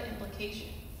what are the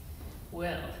implications?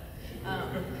 Well,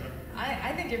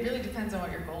 I think it really depends on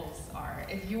what your goals are.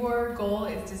 If your goal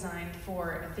is designed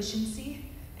for efficiency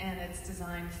and it's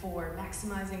designed for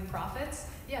maximizing profits,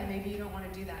 yeah, maybe you don't want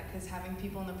to do that because having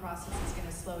people in the process is going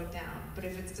to slow it down. But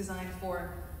if it's designed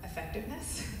for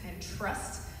effectiveness and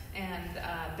trust and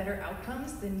better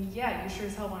outcomes, then yeah, you sure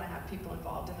as hell want to have people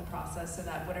involved in the process so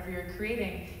that whatever you're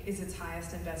creating is its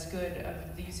highest and best good of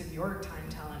the use of your time,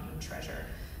 talent, and treasure.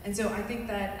 And so I think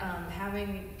that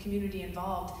having community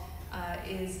involved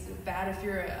is bad if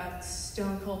you're a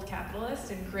stone cold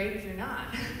capitalist and great if you're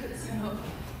not. So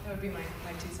that would be my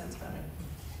 2 cents about it.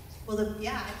 Well,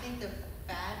 I think the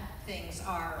bad things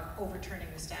are overturning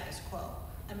the status quo.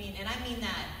 I mean, and I mean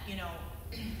that, you know.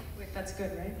 That's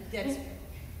good, right? That's,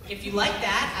 if you like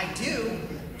that, I do.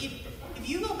 If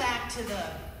you go back to the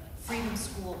Freedom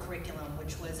School curriculum,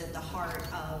 which was at the heart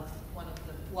of one of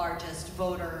the largest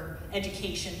voter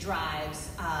education drives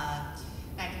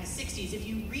back in the 60s, if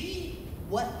you read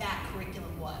what that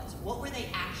curriculum was, what were they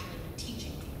actually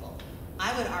teaching people?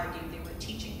 I would argue they were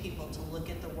teaching people to look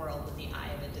at the world with the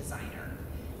eye of a designer.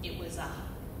 It was a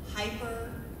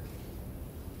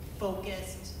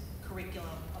hyper-focused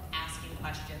curriculum of asking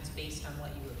questions based on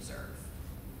what you observe.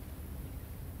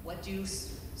 What do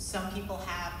some people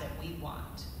have that we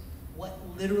want? What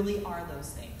literally are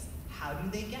those things? How do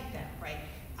they get them, right?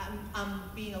 I'm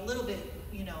being a little bit,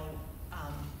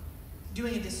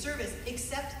 doing a disservice,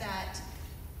 except that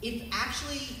if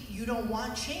actually you don't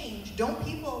want change, don't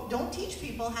teach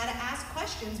people how to ask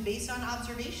questions based on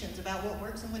observations about what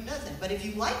works and what doesn't. But if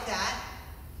you like that,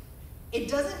 it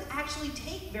doesn't actually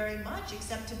take very much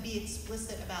except to be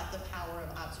explicit about the power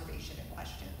of observation and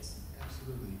questions.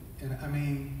 Absolutely.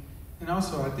 And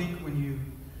also I think when you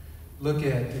look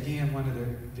at, again, one of the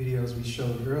videos we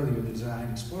showed earlier, the Design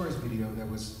Explorers video, that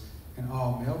was an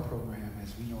all-male program,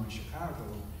 as we know in Chicago,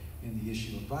 in the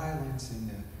issue of violence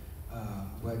and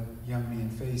what young men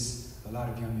face, a lot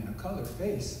of young men of color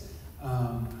face.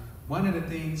 One of the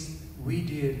things we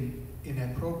did in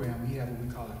that program, we have what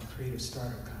we call a creative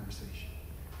startup conversation.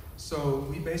 So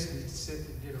we basically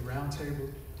did a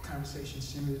roundtable conversation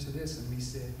similar to this, and we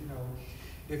said,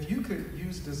 if you could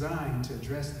use design to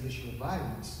address the issue of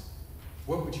violence,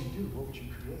 what would you do? What would you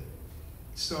create?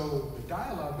 So the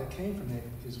dialogue that came from that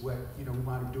is what, we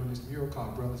wound up doing this mural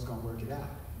called Brothers Gonna Work It Out.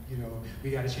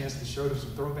 We got a chance to show them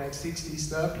some throwback 60s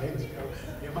stuff.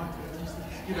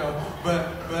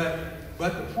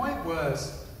 But the point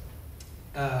was,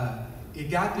 it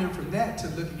got them from that to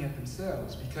looking at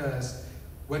themselves, because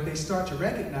what they start to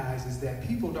recognize is that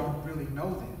people don't really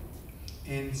know them.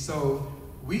 And so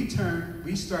we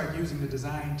start using the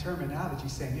design terminology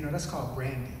saying, that's called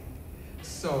branding.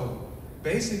 So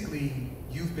basically,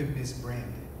 you've been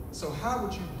misbranded. So how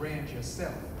would you brand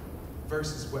yourself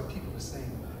versus what people are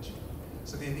saying about you?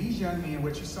 So then these young men,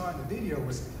 what you saw in the video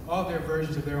was all their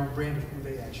versions of their own brand of who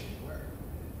they actually were.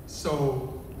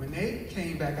 So when they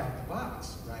came back out the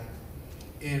box, right,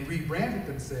 and rebranded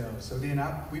themselves, so then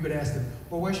we would ask them,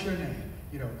 well, what's your name?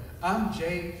 I'm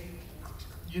Jay,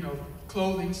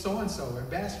 clothing so-and-so,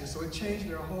 ambassador. So it changed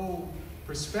their whole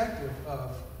perspective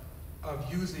of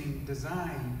using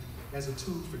design as a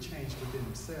tool for change within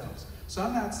themselves. So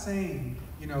I'm not saying,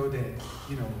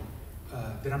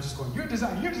 that I'm just going, you're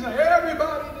designer,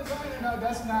 everybody designer. No,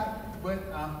 that's not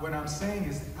what I'm saying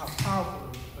is how powerful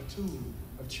a tool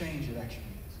of change it actually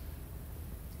is.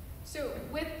 So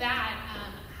with that,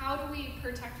 how do we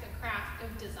protect the craft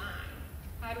of design?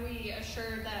 How do we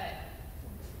assure that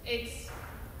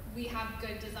we have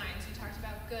good designs? You talked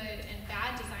about good and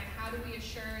bad design. How do we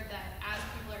assure that as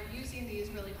people are using these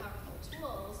really powerful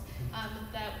tools,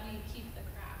 that we keep the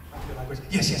craft? I feel like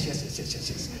yes.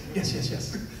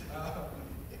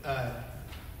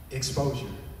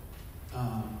 Exposure,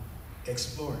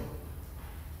 exploring,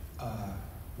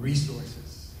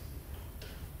 resources,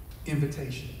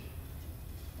 invitation.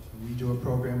 When we do a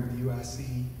program with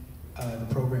UIC, the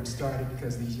program started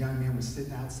because these young men were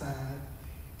sitting outside,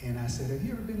 and I said, have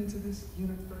you ever been into this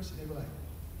university? They were like,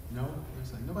 no. I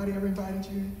was like, nobody ever invited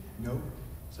you in? No.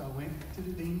 So I went to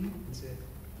the dean and said,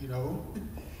 and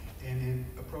then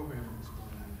a program was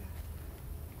born out of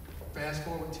that. Fast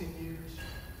forward 10 years,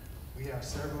 we have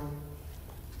several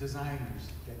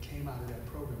designers that came out of that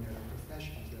program that are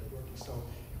professionals that are working. So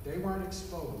if they weren't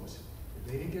exposed, if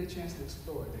they didn't get a chance to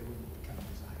explore, they wouldn't become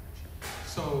designers.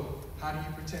 So how do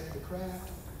you protect the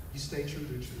craft? You stay true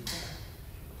to the craft.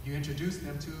 You introduce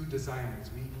them to designers.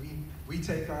 We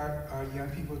take our young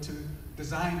people to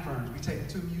design firms. We take them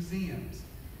to museums.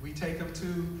 We take them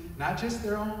to not just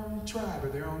their own tribe or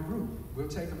their own group. We'll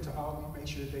take them to all, make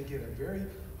sure that they get a very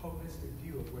holistic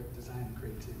view of what design and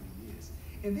creativity is.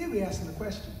 And then we ask them the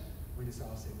question when it's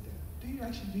all said and done.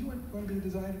 Do you want to be a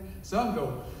designer? Some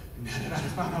go, now that I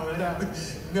found all that out,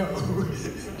 no.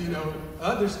 You know,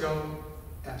 others go,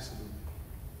 absolutely.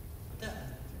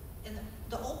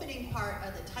 The opening part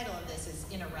of the title of this is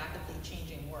In a Rapidly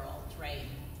Changing World, right?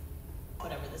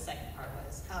 Whatever the second part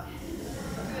was.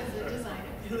 Who is a designer?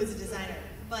 Who is a designer?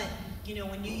 But, you know,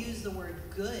 when you use the word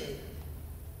good,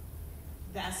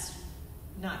 that's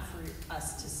not for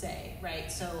us to say,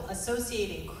 right? So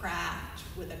associating craft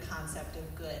with a concept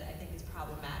of good, I think is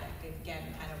problematic. Again,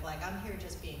 kind of like, I'm here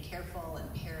just being careful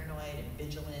and paranoid and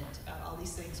vigilant about all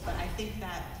these things. But I think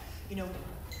that, you know,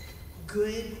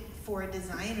 good for a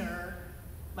designer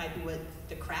might be what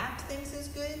the craft thinks is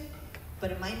good,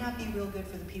 but it might not be real good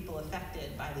for the people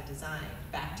affected by the design,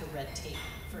 back to red tape,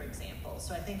 for example.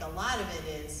 So I think a lot of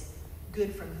it is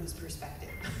good from whose perspective.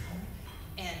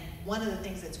 And one of the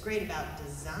things that's great about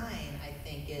design, I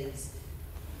think, is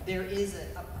there is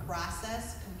a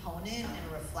process component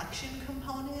and a reflection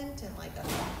component and like a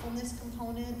thoughtfulness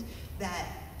component that,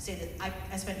 say that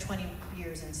I spent 20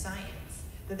 years in science,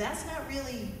 but that's not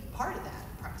really part of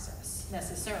that process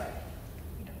necessarily.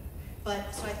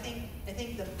 But so I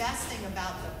think the best thing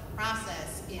about the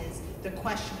process is the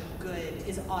question of good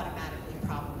is automatically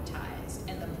problematized.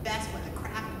 And the best, when the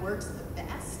craft works the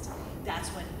best, that's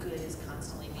when good is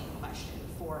constantly being questioned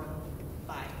for whom,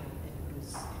 by whom, and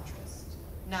whose interest.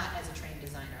 Not as a trained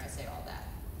designer, I say all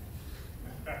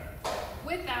that.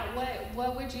 With that,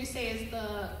 what would you say is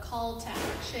the call to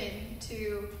action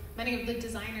to many of the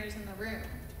designers in the room?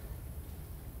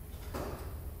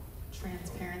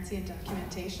 Transparency and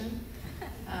documentation.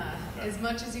 As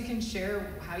much as you can share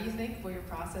how you think, what your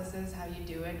process is, how you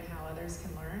do it, and how others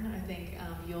can learn, I think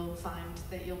you'll find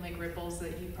that you'll make ripples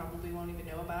that you probably won't even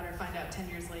know about or find out 10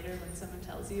 years later when someone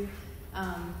tells you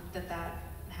that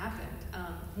happened.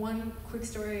 One quick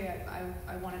story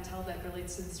I want to tell that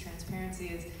relates to this transparency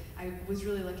is I was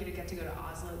really lucky to get to go to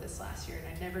Oslo this last year,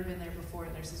 and I'd never been there before,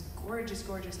 and there's this gorgeous,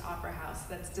 gorgeous opera house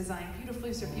that's designed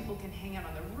beautifully so people can hang out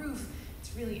on the roof.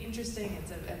 It's really interesting.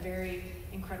 It's a very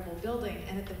incredible building.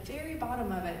 And at the very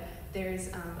bottom of it,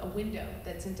 there's a window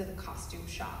that's into the costume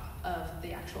shop of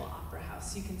the actual opera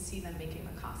house. You can see them making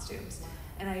the costumes.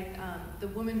 And the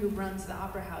woman who runs the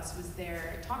opera house was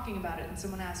there talking about it. And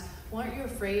someone asked, well, aren't you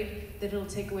afraid that it'll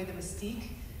take away the mystique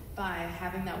by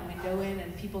having that window in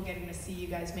and people getting to see you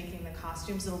guys making the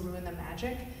costumes? It'll ruin the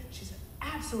magic? She said,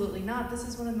 absolutely not. This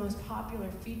is one of the most popular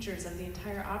features of the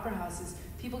entire opera house is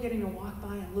people getting to walk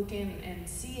by and look in and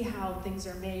see how things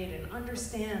are made and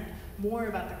understand more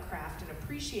about the craft and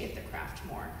appreciate the craft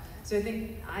more. So I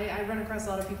think I run across a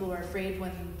lot of people who are afraid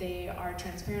when they are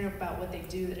transparent about what they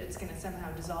do that it's going to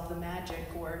somehow dissolve the magic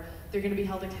or they're going to be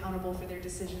held accountable for their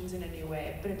decisions in a new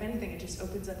way. But if anything, it just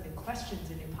opens up new questions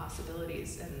and new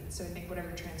possibilities. And so I think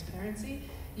whatever transparency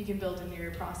you can build into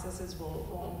your processes will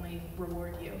only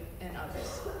reward you and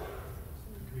others.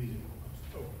 Agreed.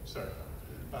 Oh, sorry.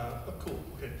 Cool.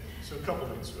 Okay. So a couple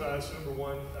things. So number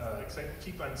one, because I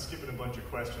keep on skipping a bunch of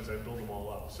questions, I build them all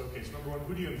up. So okay. So number one,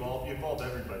 who do you involve? You involve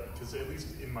everybody, because at least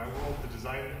in my world, the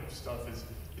design of stuff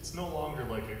it's no longer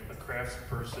like a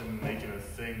craftsperson making a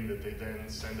thing that they then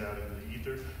send out into the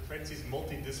ether. Right? It's these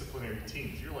multidisciplinary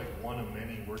teams. You're like one of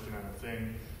many working on a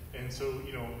thing, and so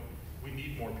we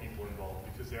need more people involved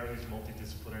because there are these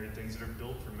multidisciplinary things that are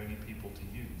built for many people to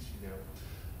use.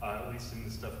 At least in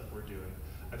the stuff that we're doing.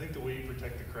 I think the way you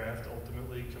protect the craft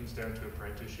ultimately comes down to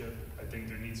apprenticeship. I think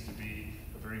there needs to be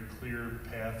a very clear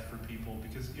path for people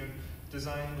because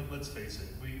design. Let's face it.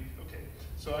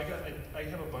 So I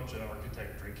have a bunch of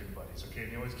architect drinking buddies. Okay,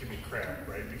 and they always give me crap,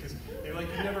 right? Because they're like,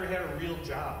 you never had a real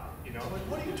job. I'm like,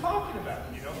 what are you talking about?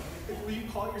 Will you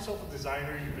call yourself a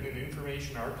designer? You've been an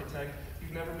information architect.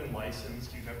 You've never been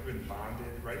licensed. You've never been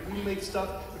bonded, right? When you make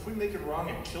stuff, if we make it wrong,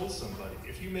 it kills somebody.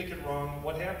 If you make it wrong,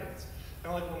 what happens?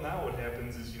 And I'm like, well, now what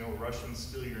happens is, Russians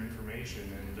steal your information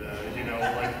and,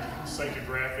 like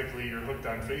psychographically you're hooked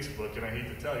on Facebook, and I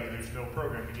hate to tell you, there's no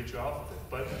program to get you off of it.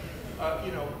 But,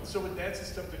 so that's the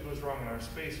stuff that goes wrong in our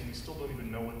space, and we still don't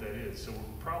even know what that is. So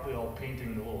we're probably all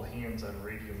painting the little hands on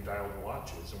radium-dialed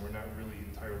watches, and we're not really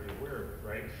entirely aware of it,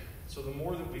 right? So the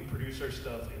more that we produce our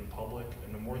stuff in public,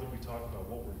 and the more that we talk about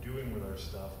what we're doing with our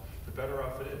stuff, the better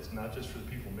off it is, not just for the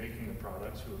people making the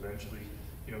products who eventually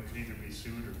could either be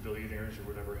sued or billionaires or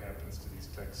whatever happens to these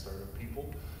tech startup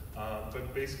people.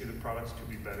 But basically the products could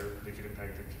be better, they could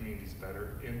impact the communities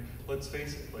better. And let's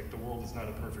face it, the world is not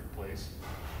a perfect place.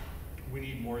 We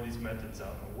need more of these methods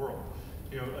out in the world.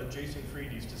 Jason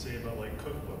Fried used to say about like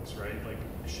cookbooks, right? Like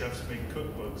chefs make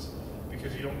cookbooks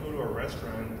because you don't go to a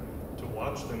restaurant to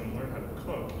watch them and learn how to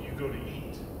cook. You go to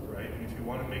eat, right? And if you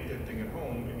want to make that thing at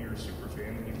home and you're a super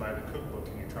fan, then you buy the cookbook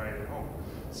and you try it at home.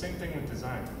 Same thing with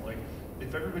design. Like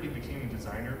if everybody became a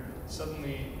designer,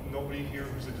 suddenly nobody here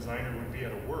who's a designer would be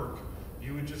out of work.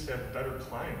 You would just have better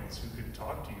clients who could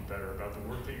talk to you better about the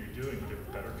work that you're doing. You'd have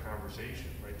a better conversation,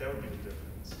 right? That would be the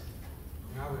difference.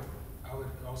 I would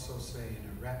also say in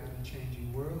a rapidly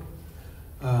changing world,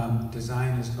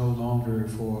 design is no longer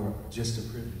for just a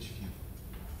privileged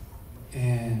few.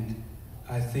 And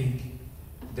I think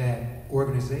that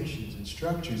organizations and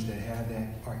structures that have that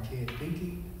archaic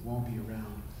thinking won't be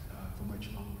around for much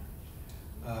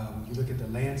longer. When you look at the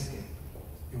landscape,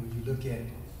 and when you look at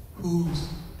who's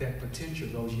that potential,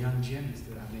 those young gems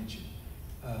that I mentioned,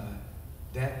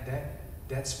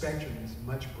 that spectrum is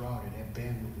much broader, that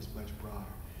bandwidth is much broader.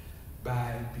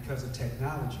 Because of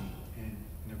technology and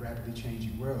in a rapidly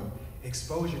changing world,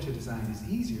 exposure to design is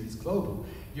easier, it's global.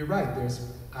 You're right,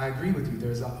 I agree with you,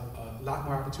 there's a lot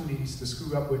more opportunities to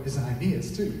screw up what design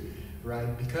is too,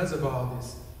 right? Because of all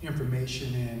this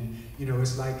information and,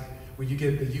 it's like when you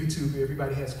get the YouTube,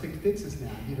 everybody has quick fixes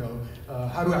now,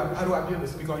 how do I build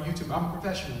this? Let me go on YouTube, I'm a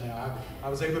professional now. I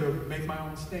was able to make my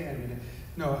own stand.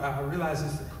 And I realize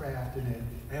it's a craft and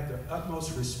I have the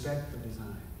utmost respect for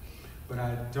design. But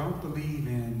I don't believe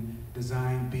in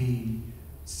design being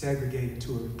segregated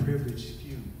to a privileged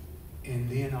few and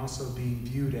then also being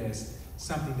viewed as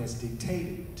something that's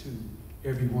dictated to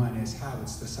everyone as how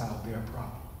it's to solve their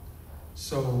problem.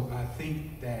 So I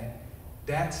think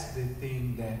that's the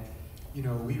thing that,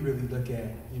 we really look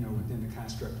at, within the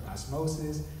construct of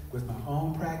osmosis, with my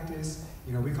own practice.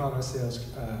 We call ourselves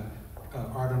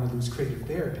Art on the Loose creative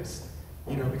therapists,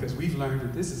 because we've learned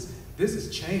that this has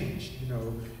changed.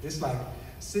 It's like,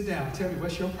 sit down, tell me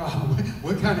what's your problem,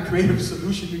 what kind of creative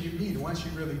solution do you need once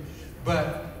you really,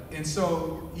 and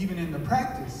so even in the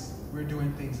practice, we're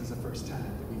doing things as a first time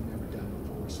that we've never done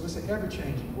before. So it's an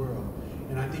ever-changing world,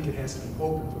 and I think it has to be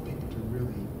open for people to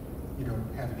really,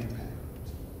 have an impact.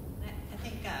 I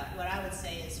think what I would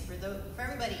say is for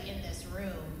everybody in this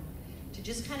room to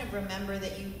just kind of remember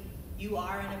that you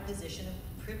are in a position of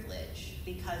privilege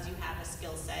because you have a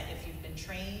skill set if you've been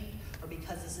trained, or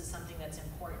because this is something that's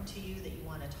important to you that you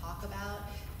want to talk about.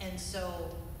 And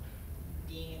so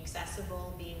being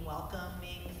accessible, being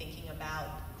welcoming, thinking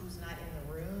about who's not in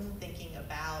the room, thinking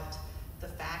about the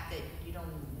fact that you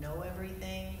don't know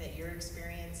everything, that your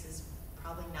experience is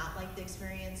probably not like the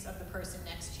experience of the person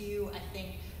next to you. I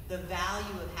think the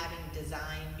value of having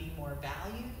design be more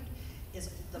valued is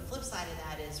the flip side of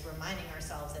that is reminding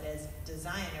ourselves that as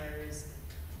designers,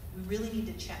 we really need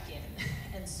to check in.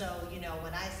 And so,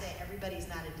 when I say everybody's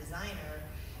not a designer,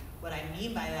 what I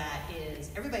mean by that is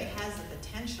everybody has the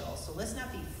potential. So let's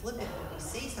not be flippant when we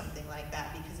say something like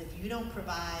that, because if you don't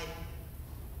provide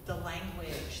the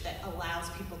language that allows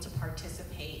people to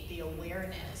participate, the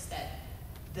awareness that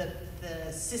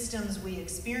the systems we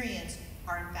experience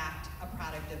are in fact a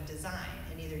product of design,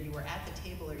 and either you were at the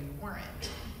table or you weren't.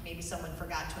 Maybe someone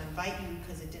forgot to invite you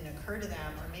because it didn't occur to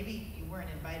them, or maybe you weren't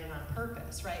invited on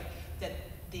purpose, right? That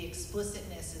the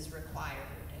explicitness is required.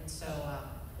 And so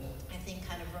I think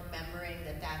kind of remembering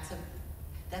that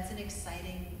that's an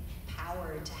exciting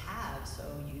power to have, so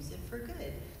use it for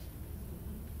good.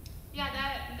 Yeah,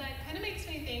 that kind of makes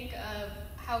me think of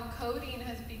how coding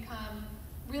has become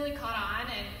really caught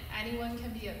on, and anyone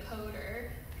can be a coder.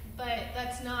 But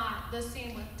that's not the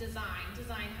same with design.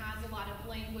 Design has a lot of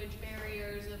language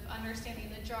barriers of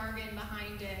understanding the jargon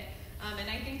behind it. And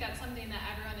I think that's something that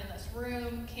everyone in this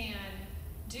room can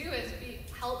do is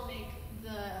help make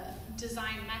the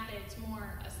design methods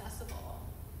more accessible.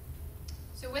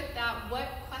 So with that, what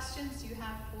questions do you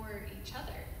have for each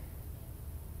other?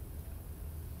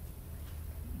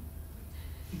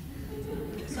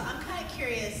 So I'm kind of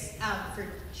curious for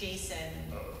Jason.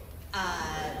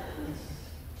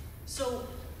 So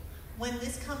when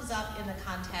this comes up in the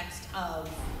context of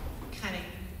kind of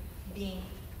being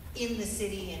in the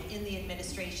city and in the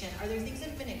administration, are there things that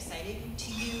have been exciting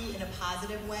to you in a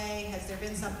positive way? Has there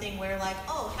been something where like,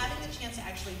 oh, having the chance to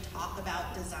actually talk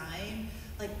about design,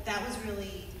 like that was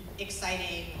really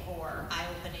exciting or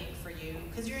eye-opening for you?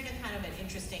 Because you're in a kind of an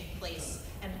interesting place,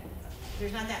 and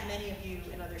there's not that many of you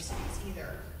in other cities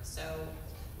either. So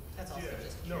that's also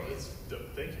just curious.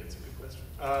 Thank you. It's a good question.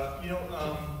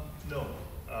 No.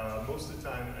 Most of the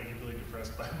time, I get really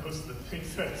depressed by most of the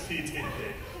things that I see day to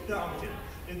day. No, I'm kidding.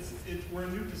 We're a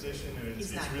new position, and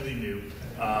it's really new.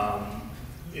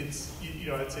 I'd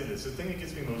say this. The thing that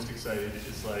gets me most excited is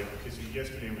because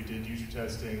yesterday we did user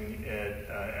testing at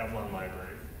Avalon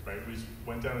Library, right? We just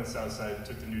went down to the south side,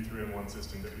 took the new 3-in-1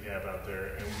 system that we have out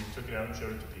there, and we took it out and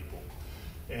showed it to people.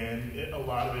 And a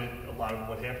lot of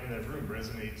what happened in that room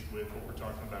resonates with what we're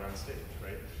talking about on stage,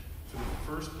 right? For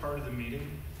the first part of the meeting,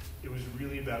 it was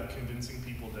really about convincing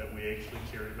people that we actually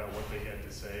cared about what they had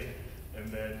to say, and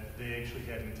that they actually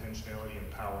had intentionality and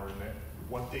power, and that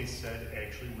what they said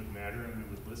actually would matter, and we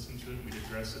would listen to it, and we'd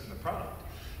address it in the product.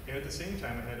 And at the same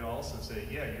time, I had to also say,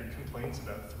 yeah, your complaints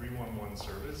about 311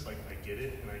 service, like, I get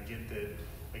it, and I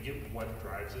get what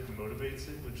drives it and motivates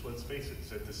it, which, let's face it,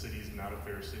 that the city is not a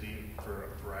fair city for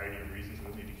a variety of reasons. We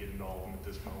don't need to get into all of them at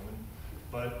this moment.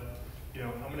 But, you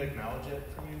know, I'm going to acknowledge it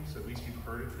from you, so at least you've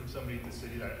heard it from somebody at the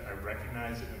city that I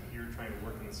recognize it, and I'm here trying to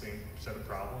work on the same set of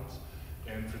problems.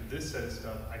 And for this set of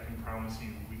stuff, I can promise you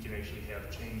we can actually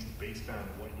have change based on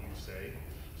what you say.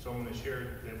 So I'm going to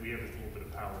share that we have a little bit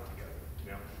of power together.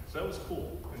 You know? So that was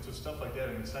cool. And so stuff like that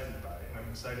I'm excited by. And I'm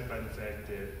excited by the fact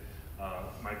that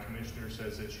my commissioner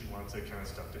says that she wants that kind of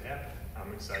stuff to happen.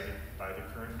 I'm excited by the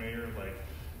current mayor. Like,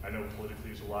 I know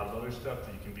politically there's a lot of other stuff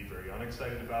that you can be very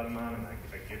unexcited about him on, and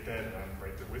I get that, and I'm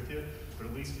right there with you. But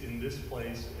at least in this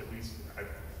place, at least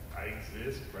I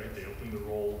exist, right? They opened the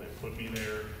role, they put me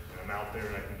there, and I'm out there,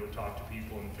 and I can go talk to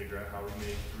people and figure out how we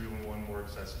make 3-in-1 more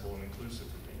accessible and inclusive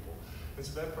for people. And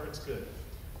so that part's good.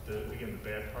 Again, the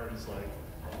bad part is, like,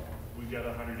 we've got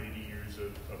 180 years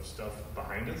of stuff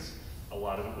behind us. A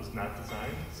lot of it was not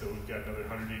designed, so we've got another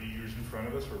 180 years in front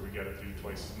of us where we got to do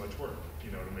twice as much work,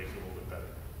 you know, to make it a little bit better.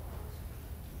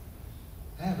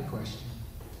 I have a question.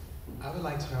 I would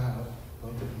like to know how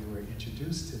both of you were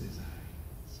introduced to design.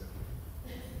 So.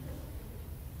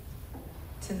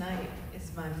 Tonight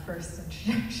is my first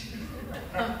introduction.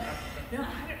 No,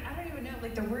 I don't even know.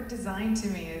 Like, the word design to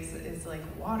me is like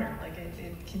water. Like,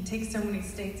 it can take so many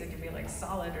states. It can be like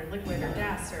solid or liquid or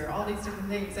gas or all these different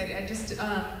things. I just,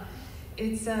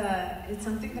 it's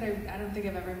something that I don't think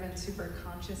I've ever been super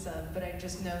conscious of, but I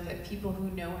just know that people who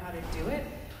know how to do it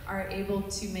are able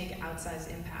to make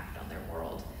outsized impact on their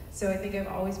world. So I think I've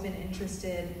always been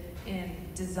interested in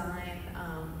design,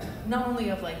 not only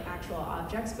of like actual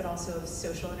objects, but also of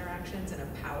social interactions and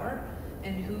of power,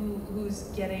 and who's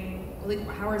getting, like,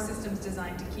 how are systems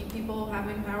designed to keep people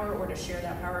having power or to share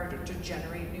that power, to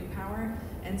generate new power.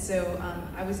 And so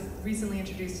I was recently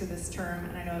introduced to this term,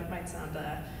 and I know it might sound,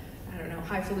 I don't know,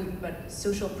 highfalutin, but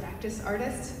social practice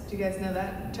artist. Do you guys know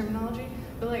that terminology?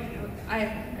 But like, I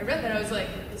read that, I was like,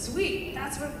 sweet,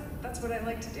 that's what I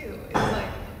like to do. It's like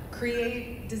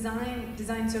create,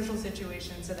 design social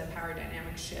situations so that power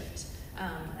dynamics shift.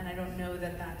 And I don't know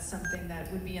that that's something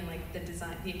that would be in like the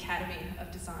Academy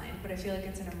of Design, but I feel like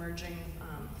it's an emerging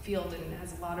field and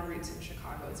has a lot of roots in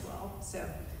Chicago as well. So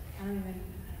I don't even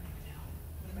know.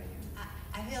 What about you?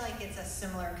 I feel like it's a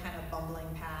similar kind of bumbling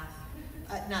path.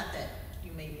 Not that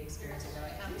you may be experiencing that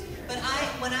right now, but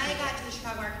when I got to the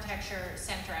Chicago Architecture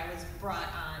Center, I was brought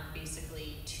on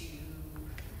basically to,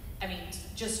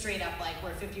 just straight up, like,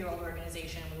 we're a 50-year-old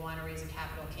organization, we want to raise a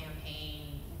capital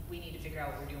campaign, we need to figure out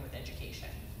what we're doing with education.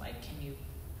 Like, can you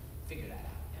figure that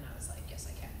out? And I was like, yes,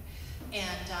 I can.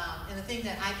 And the thing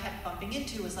that I kept bumping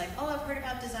into was like, oh, I've heard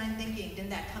about design thinking. Didn't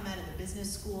that come out of the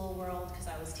business school world? Because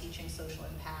I was teaching social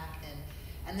impact.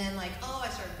 And then, like, I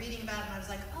started reading about it, and I was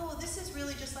like, oh, this is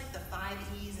really just like the 5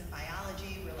 E's in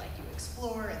biology, where, like, you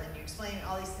explore, and then you explain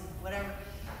all these things, whatever.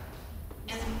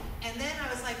 And then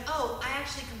I was like, oh, I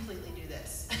actually completely do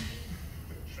this.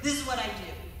 This is what I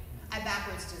do. I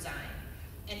backwards design.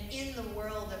 And in the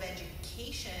world of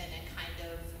education and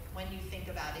kind of when you think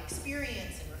about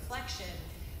experience and reflection,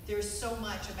 there's so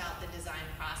much about the design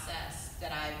process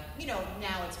that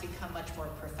now it's become much more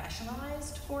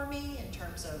professionalized for me in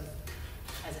terms of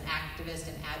as an activist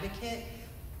and advocate.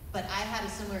 But I had a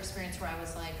similar experience where I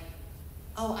was like,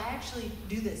 oh, I actually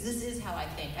do this. This is how I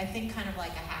think. I think kind of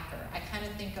like a hacker. I kind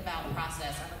of think about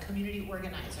process. I'm a community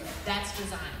organizer. That's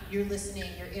design. You're listening,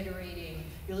 you're iterating,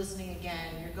 you're listening again,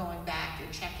 you're going back,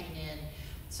 you're checking in.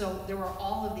 So there were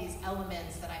all of these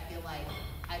elements that I feel like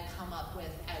I'd come up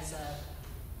with as a,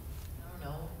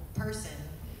 person,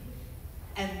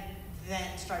 and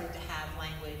then started to have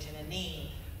language and a name.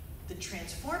 The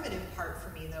transformative part for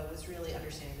me, though, was really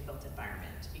understanding the built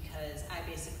environment, because I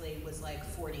basically was like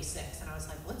 46, and I was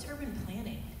like, what's urban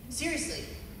planning? Seriously,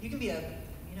 you can be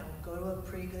go to a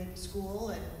pretty good school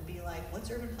and be like,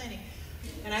 what's urban planning?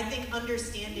 And I think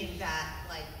understanding that,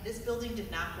 like, this building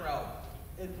did not grow.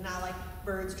 It's not like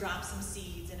birds dropped some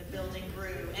seeds and a building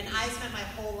grew. And I spent my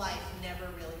whole life never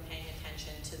really paying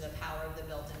attention to the power of the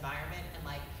built environment and,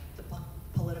 like, the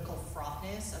political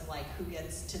frothness of, like, who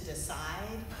gets to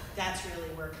decide. That's really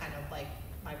where kind of, like,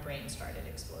 my brain started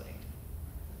exploding.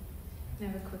 I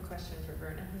have a quick question for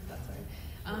Vernon, if that's all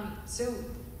right. So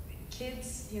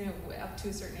kids, up to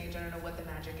a certain age, I don't know what the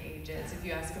magic age is. If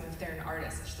you ask them if they're an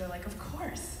artist, they're like, of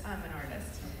course, I'm an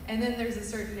artist. And then there's a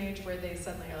certain age where they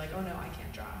suddenly are like, oh no, I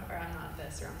can't draw, or I'm not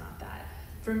this, or I'm not that.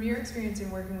 From your experience in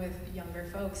working with younger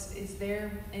folks, is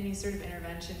there any sort of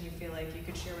intervention you feel like you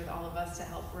could share with all of us to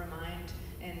help remind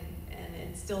and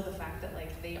instill the fact that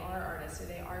like they are artists, or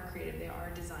they are creative, they are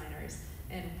designers,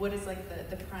 and what is like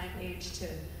the prime age to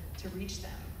reach them,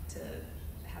 to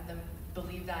have them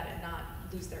believe that and not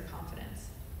lose their confidence?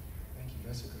 Thank you.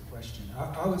 That's a good question.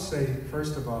 I would say,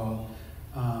 first of all,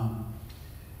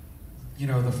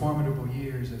 the formidable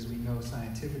years, as we know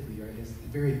scientifically, is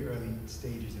very early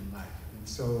stages in life. And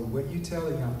so what you tell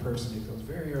a young person at those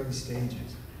very early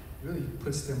stages really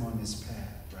puts them on this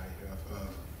path, right, of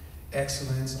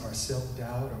excellence or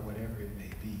self-doubt or whatever it may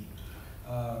be.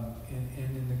 And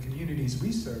in the communities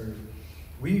we serve,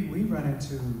 we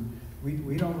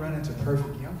don't run into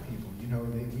perfect young people.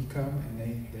 We come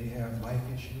and they have life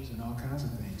issues and all kinds of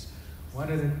things.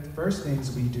 One of the first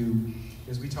things we do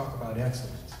is we talk about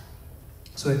excellence.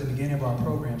 So at the beginning of our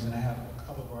programs, and I have a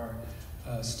couple of our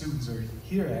students are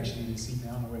here actually this evening.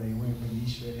 I don't know where they went,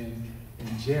 Benicia and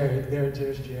Jared.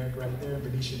 There's Jared right there, and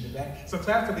Benicia in the back. So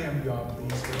clap for them, y'all,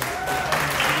 please.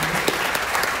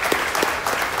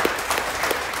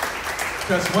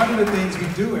 Because one of the things we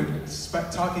do in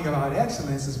talking about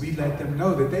excellence is we let them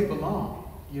know that they belong,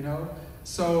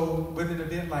 So with an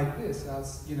event like this,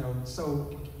 so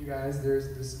you guys, there's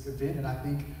this event, and I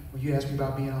think when you asked me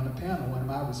about being on the panel, one of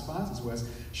my responses was,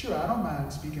 sure, I don't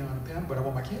mind speaking on the panel, but I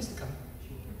want my kids to come,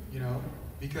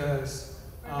 because...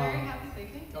 We're very happy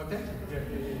thinking. Oh, thank you.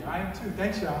 Yeah, I am too.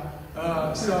 Thanks,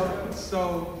 y'all.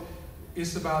 So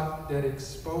it's about that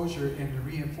exposure and the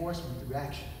reinforcement through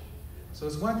action. So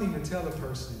it's one thing to tell a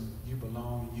person you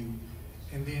belong,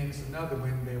 and then it's another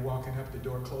when they're walking up, the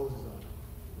door closes on them,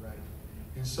 right?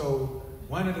 And so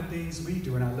one of the things we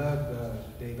do, and I love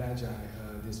Dave Ajay,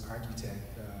 this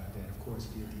architect that of course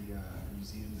did the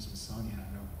museum, the Smithsonian.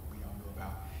 I know we all know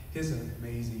about his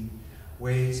amazing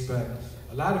ways, but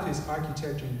a lot of his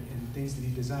architecture and things that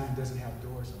he designed doesn't have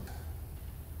doors on them.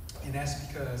 And that's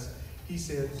because he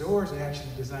said doors are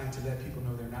actually designed to let people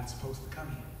know they're not supposed to come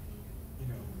here,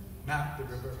 not the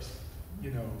reverse,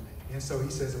 And so he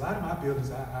says, a lot of my buildings,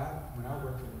 when I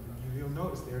work in them, you'll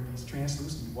notice there are these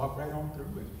translucent, you walk right on through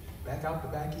and back out the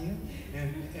back end.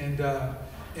 And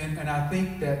I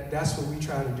think that's what we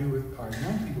try to do with our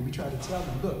young people. We try to tell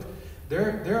them, look,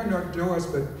 there are no doors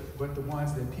but the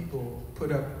ones that people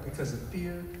put up because of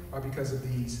fear or because of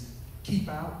these keep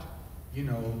out,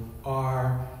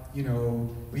 or,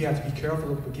 we have to be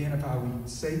careful again of how we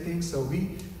say things. So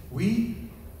we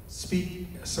speak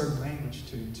a certain language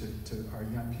to our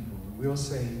young people. We'll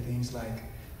say things like,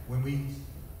 when we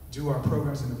do our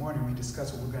programs in the morning, we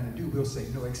discuss what we're going to do, we'll say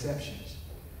no exceptions.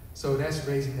 So that's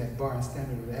raising that bar and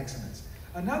standard of excellence.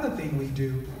 Another thing we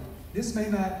do, this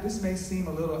may seem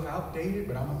a little outdated,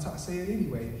 but I'm going to say it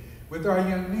anyway. With our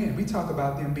young men, we talk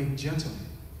about them being gentlemen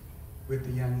with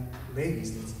the young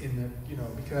ladies that's in the,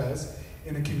 because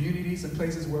in the communities and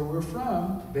places where we're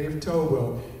from, they've told,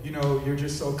 well, you're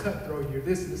just so cutthroat, you're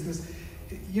this.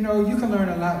 You can learn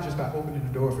a lot just by opening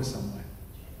the door for someone,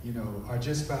 or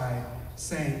just by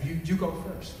saying, you go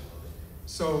first.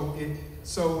 So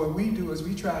what we do is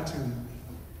we try to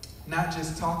not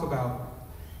just talk about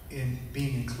in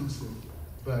being inclusive,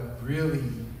 but really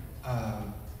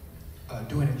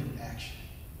doing it through action.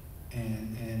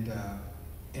 And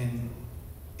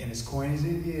as corny as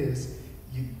it is,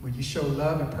 when you show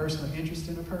love and personal interest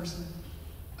in a person,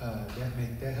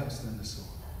 that helps them to soar.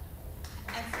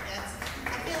 I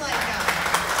feel like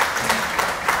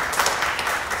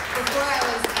before I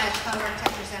was at Chicago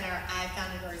Architecture Center, I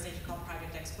founded an organization called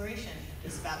Project Exploration.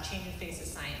 It's about changing face of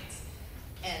science.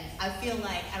 And I feel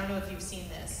like, I don't know if you've seen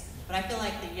this, but I feel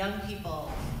like the young people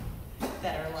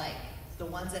that are like the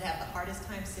ones that have the hardest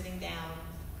time sitting down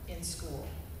in school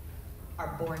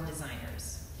are born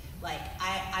designers. Like,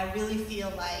 I really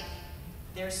feel like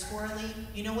they're squirrely.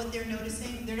 You know what they're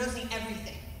noticing? They're noticing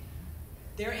everything.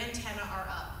 Their antennae are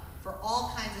up for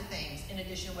all kinds of things, in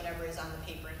addition to whatever is on the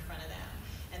paper in front of them.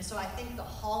 And so I think the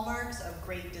hallmarks of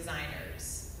great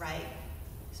designers, right?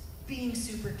 Being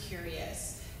super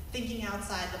curious, thinking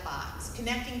outside the box,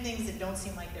 connecting things that don't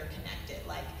seem like they're connected.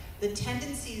 Like, the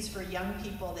tendencies for young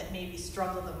people that maybe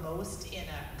struggle the most in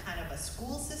a kind of a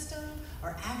school system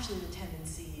are actually the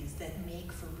tendencies that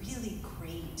make for really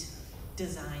great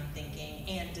design thinking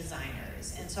and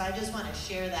designers. And so I just want to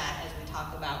share that as we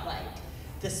talk about like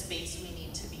the space we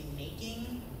need to be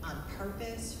making on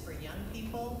purpose for young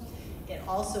people. It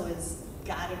also has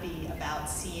gotta be about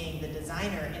seeing the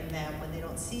designer in them when they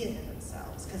don't see it in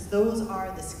themselves, because those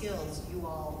are the skills you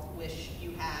all wish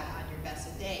you had on your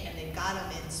best day, and they've got them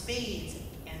in spades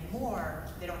and more.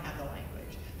 They don't have the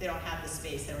language, they don't have the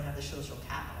space, they don't have the social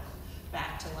capital.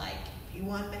 Back to like, if you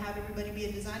want to have everybody be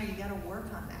a designer, you gotta work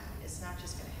on that. It's not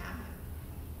just gonna happen.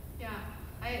 Yeah,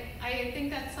 I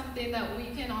think that's something that we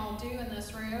can all do in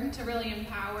this room to really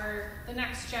empower the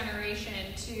next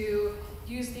generation to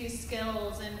use these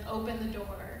skills and open the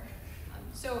door.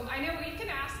 So I know we can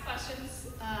ask questions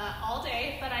all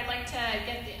day, but I'd like to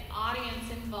get the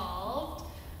audience involved.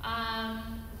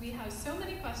 We have so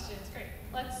many questions. Great.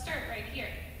 Let's start right here.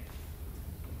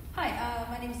 Hi,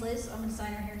 my name's Liz. I'm a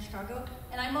designer here in Chicago,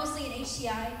 and I'm mostly in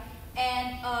HCI.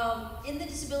 And in the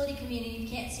disability community, you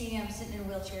can't see me, I'm sitting in a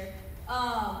wheelchair.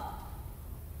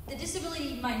 The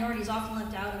disability minority is often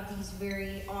left out of these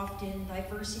very often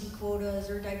diversity quotas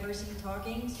or diversity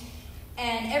talkings.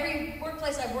 And every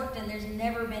workplace I've worked in, there's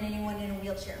never been anyone in a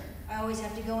wheelchair. I always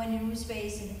have to go in a new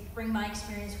space and bring my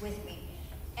experience with me.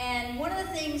 And one of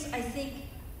the things I think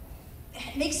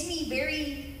makes me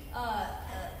very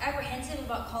apprehensive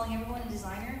about calling everyone a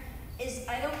designer is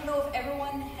I don't know if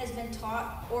everyone has been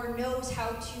taught or knows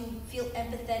how to feel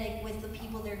empathetic with the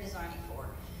people they're designing for.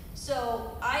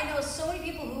 So I know so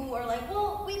many people who are like,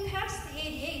 well, we passed the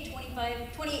ADA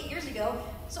 28 years ago,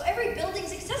 so every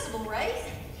building's accessible, right?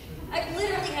 I've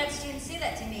literally had students say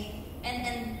that to me,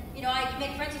 and you know, I can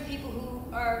make friends with people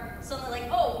who are suddenly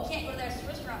like, oh, we can't go to that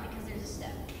restaurant because there's a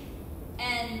step.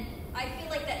 And I feel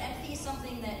like that empathy is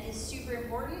something that is super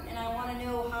important, and I want to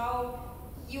know how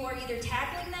you are either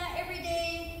tackling that every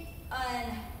day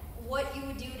and what you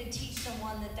would do to teach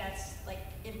someone that that's like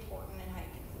important and how you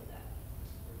can include that.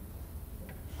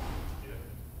 Yeah.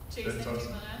 Jason, That's do you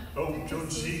awesome. wanna? Oh, Joe,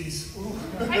 jeez. Ooh.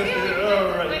 I feel like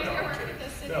Oh, right. like No, you're I'm working kidding. with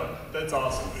the city. No, that's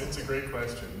awesome. It's a great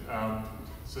question.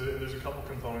 So there's a couple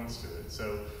components to it.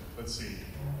 So let's see.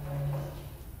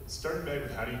 Starting back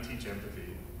with how do you teach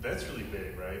empathy? That's really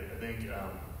big, right? I think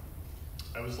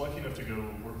I was lucky enough to go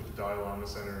work with the Dalai Lama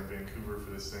Center in Vancouver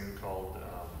for this thing called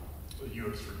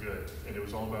UX for Good. And it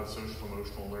was all about social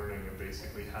emotional learning and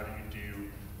basically how do you do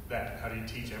that? How do you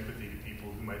teach empathy to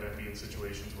people who might not be in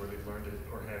situations where they've learned it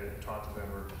or had it taught to them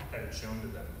or had it shown to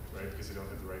them, right? Because they don't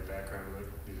have the right background or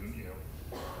they didn't,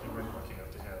 they weren't lucky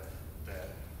enough to have that.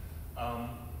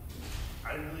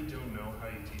 I really don't know how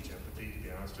you teach empathy, to be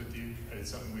honest with you, and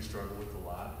it's something we struggle with a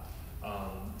lot.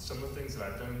 Some of the things that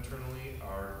I've done internally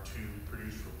are to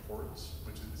produce reports,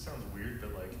 which it sounds weird,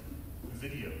 but like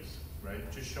videos, right?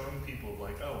 Just showing people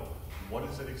like, oh, what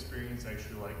is that experience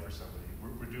actually like for somebody?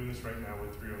 We're doing this right now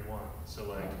with 3-on-1. So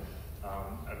like,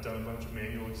 I've done a bunch of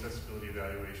manual accessibility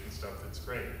evaluation stuff that's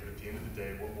great, but at the end of the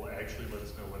day, what will actually let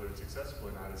us know whether it's accessible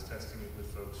or not is testing it with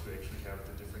folks who actually have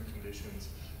the different conditions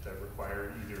that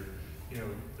require either,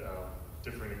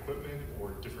 different equipment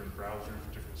or different browsers,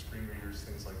 different screen readers,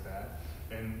 things like that,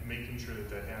 and making sure that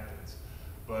that happens.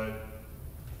 But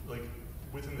like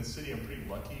within the city, I'm pretty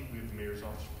lucky. We have the Mayor's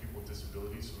Office for People with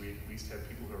Disabilities, so we at least have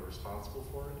people who are responsible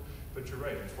for it. But you're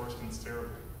right, enforcement's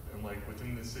terrible. And like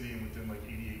within the city and within like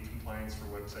ADA compliance for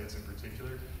websites in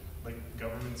particular, like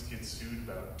governments get sued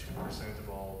about 2% of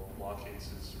all law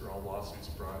cases or all lawsuits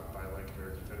brought by like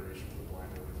American Federation for the Blind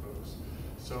and other folks.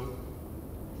 So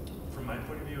from my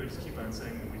point of view, I just keep on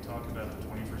saying when we talk about the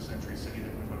 21st century city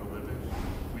that we want to live in,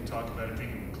 we talk about it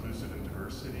being an inclusive and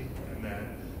diverse city, and that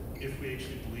if we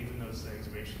actually believe in those things,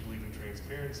 we actually believe in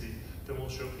transparency, then we'll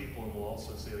show people and we'll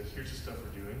also say, like, here's the stuff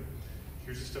we're doing,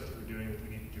 here's the stuff that we're doing that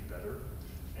we need to do better,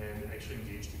 and actually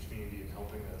engage the community in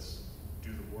helping us do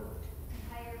the work.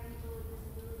 Hire people with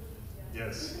disabilities.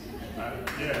 Yes. That's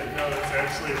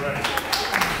absolutely right.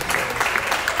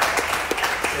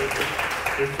 So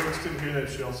if folks didn't hear that,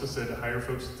 she also said to hire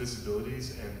folks with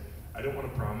disabilities, and I don't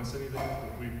want to promise anything,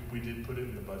 but we did put it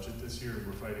in the budget this year, and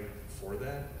we're fighting for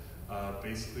that.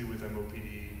 Basically with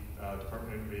MOPD,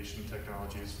 Department of Innovation and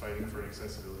Technology is fighting for an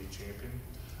accessibility champion,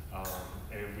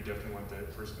 and we definitely want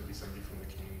that person to be somebody from the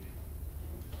community.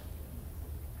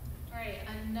 All right,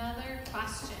 another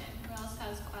question. Who else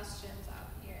has questions out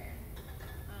here?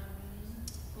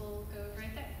 We'll go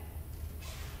right there.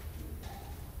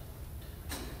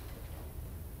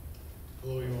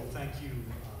 Hello, you all. Thank you,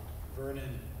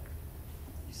 Vernon.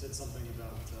 You said something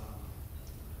about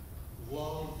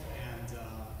love and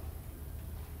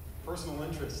personal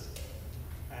interest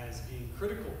as being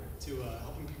critical to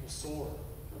helping people soar,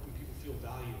 helping people feel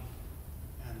value.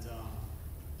 And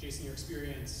Jason, your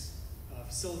experience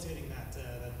facilitating that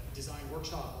design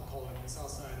workshop, I'll call it, on the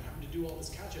South Side, and having to do all this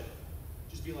catch-up,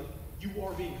 just be like, you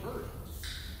are being heard,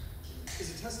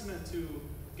 is a testament to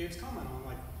Gabe's comment on,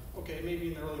 like, Okay, maybe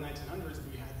in the early 1900s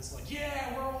we had this like,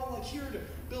 yeah, we're all like here to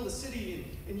build a city,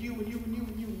 and you and you and you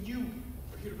and you and you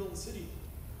are here to build a city.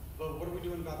 But what are we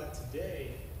doing about that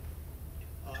today?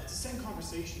 It's the same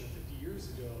conversation of 50 years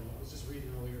ago. I was just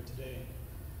reading earlier today,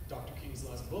 Dr. King's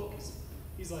last book.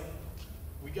 He's like,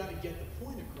 we got to get the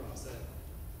point across that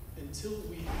until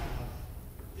we have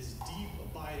this deep,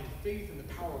 abiding faith in the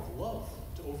power of love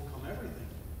to overcome everything,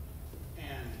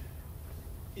 and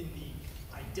in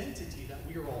the identity that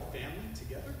we are all family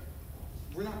together,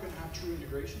 we're not going to have true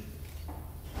integration.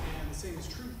 And the same is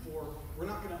true for, we're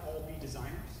not going to all be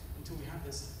designers until we have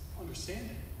this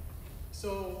understanding.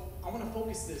 So I want to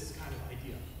focus this kind of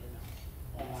idea right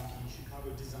now on the Chicago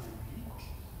Design Week,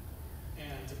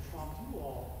 and to prompt you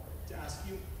all to ask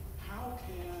you, how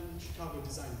can Chicago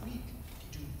Design Week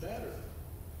do better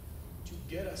to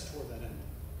get us toward that end?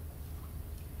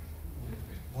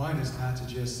 One is not to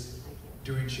just,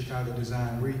 during Chicago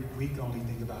Design Week, only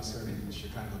think about serving the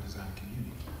Chicago design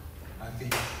community. I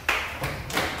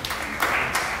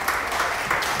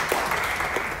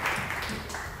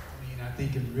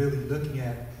think in really looking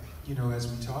at, as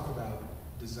we talk about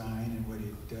design and what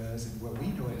it does and what we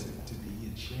know it to be,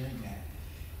 and sharing that,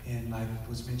 and like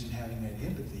was mentioned, having that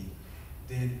empathy,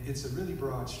 then it's a really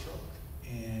broad stroke.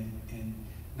 And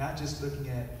not just looking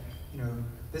at,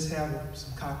 let's have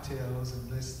some cocktails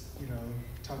and let's,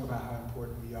 talk about how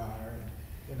important we are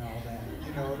and all that,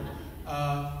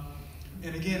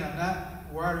 and again, I'm not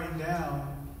watering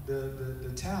down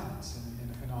the talents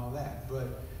and all that,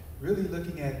 but really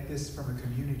looking at this from a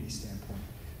community standpoint.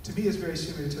 To me, it's very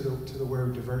similar to the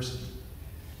word diversity.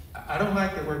 I don't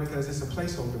like that word because it's a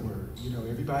placeholder word.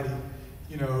 Everybody,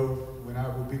 when I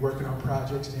would be working on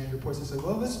projects and hearing reports, they say,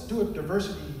 well, let's do a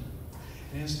diversity.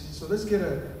 And so let's get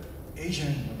a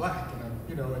Asian, a black, and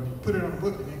you put it on a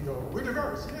book and then go, we're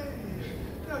diverse, yay.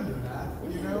 No, you're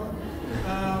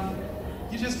not,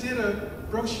 you just did a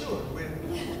brochure with,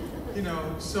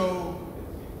 so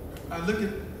I look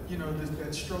at,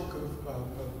 that stroke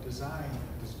of design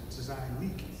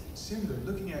week, similar,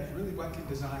 looking at really what can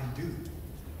design do,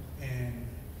 and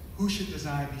who should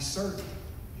design be serving,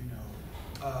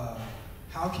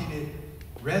 how can it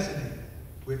resonate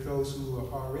with those who are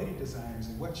already designers,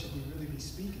 and what should we really be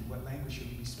speaking, what language should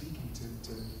we be speaking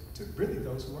to really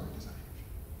those who aren't designers.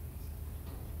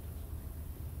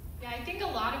 Yeah, I think a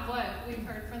lot of what we've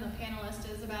heard from the panelists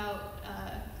is about,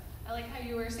 I like how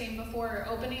you were saying before,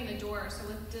 opening the door. So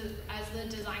as the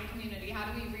design community,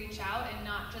 how do we reach out and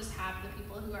not just have the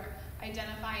people who are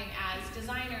identifying as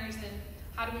designers, and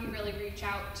how do we really reach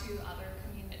out to other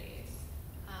communities?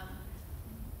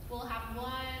 We'll have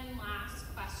one last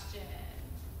question.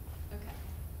 Okay.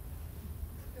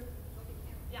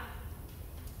 Yeah.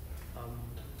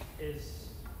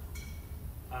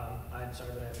 I'm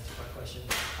sorry, but I have a two-part question.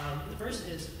 The first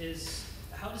is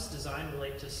how does design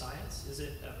relate to science? Is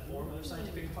it a form of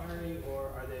scientific inquiry,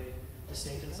 or are they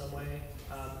distinct in some way?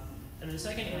 And then the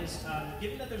second is,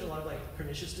 given that there's a lot of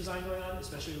pernicious design going on,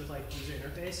 especially with user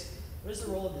interface, what is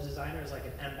the role of the designer as an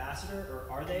ambassador,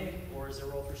 or are they, or is their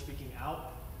role for speaking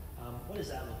out? What does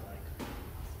that look like?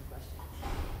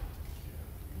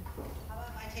 How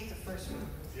about I take the first one?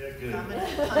 Yeah, good. I'm going to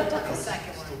punt on the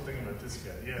second one. Still thinking about this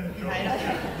guy. Yeah. Right,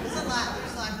 okay. There's a lot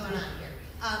going on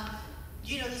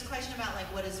here. This question about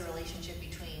what is the relationship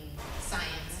between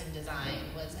science and design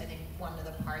was, I think, one of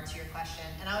the parts of your question.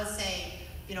 And I would say,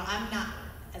 I'm not,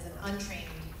 as an untrained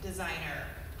designer,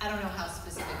 I don't know how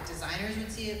specific designers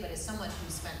would see it, but as someone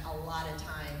who spent a lot of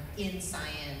time in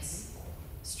science,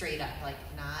 straight up,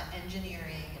 not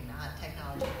engineering and not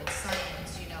technology, but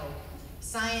science,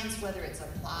 science, whether it's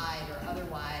applied or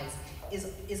otherwise,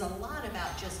 is a lot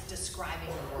about just describing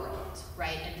the world,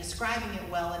 right? And describing it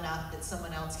well enough that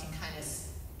someone else can kind of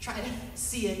try to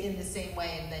see it in the same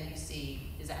way, and then you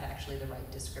see, is that actually the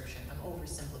right description? I'm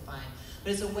oversimplifying.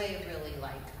 But it's a way of really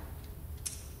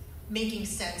making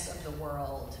sense of the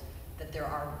world, that there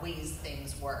are ways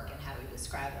things work and how we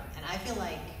describe them. And I feel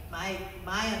like my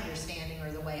understanding,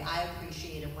 or the way I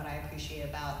appreciate and what I appreciate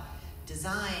about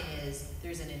design, is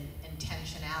there's an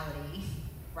intentionality,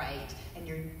 right? And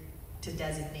you're to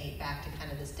designate back to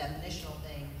kind of this definitional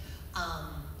thing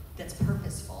that's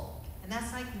purposeful. And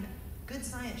that's good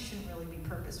science shouldn't really be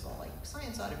purposeful.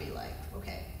 Science ought to be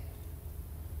okay,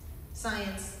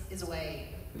 science is a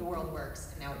way the world works,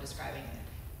 and now we're describing it.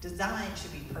 Design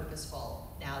should be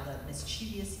purposeful. Now the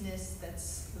mischievousness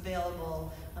that's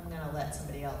available, I'm going to let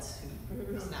somebody else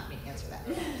who is not me answer that.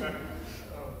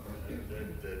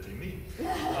 That'd be me.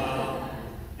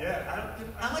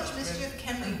 How much mischief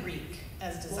can we wreak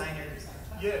as designers?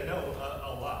 Yeah, no,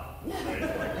 a lot.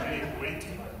 Right? Way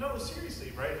too much. No,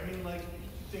 seriously, right? I mean,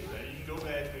 think that. You can go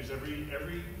back, there's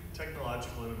every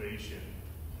technological innovation,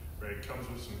 right, comes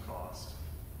with some cost,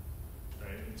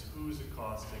 right? It's who is it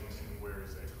costing and where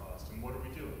is that cost and what are we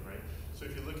doing, right? So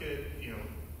if you look at,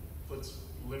 let's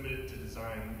limit it to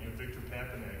design. Victor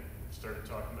Papanek started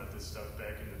talking about this stuff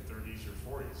back in the 30s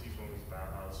or 40s. He's one of those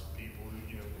Bauhaus people who,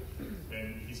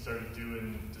 and he started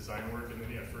doing design work, and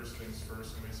then first things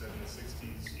first, somebody said in the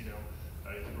 60s, he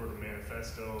wrote a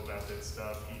manifesto about that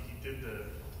stuff. He did the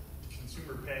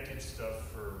consumer package stuff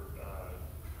for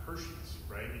Hershey's,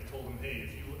 right? He told them, hey,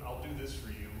 I'll do this for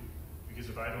you, because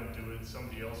if I don't do it,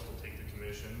 somebody else will take the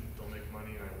commission. They'll make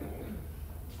money and I won't.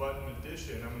 But in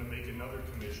addition, I'm going to make another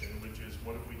commission, which is,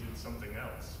 what if we did something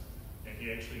else? And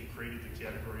he actually created the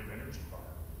category of energy bar,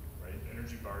 right?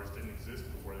 Energy bars didn't exist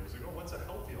before. They was like, oh, what's a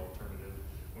healthy alternative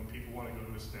when people want to go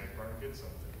to a snack bar and get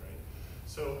something, right?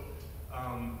 So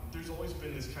there's always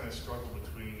been this kind of struggle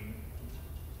between,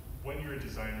 when you're a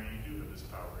designer, you do have this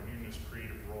power, and you're in this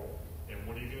creative role. And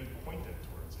what are you going to point that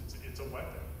towards? It's a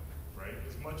weapon, right?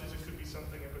 As much as it could be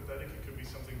something empathetic, it could be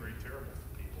something very terrible for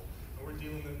people. And we're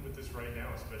dealing with this right now,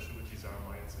 especially with these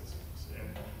online systems. And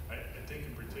I think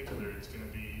in particular, it's going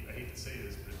to be, I hate to say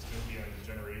this, but it's going to be on the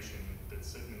generation that's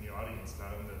sitting in the audience,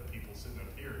 not on the people sitting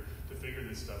up here, to figure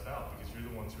this stuff out, because you're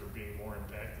the ones who are being more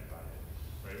impacted by it,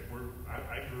 right?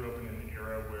 I grew up in an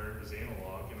era where it was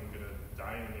analog, and I'm going to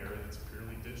die in an era that's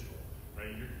purely digital,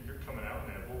 right? You're coming out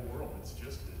in that whole world, it's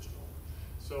just digital.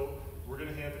 So we're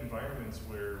going to have environments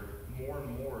where more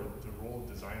and more the role of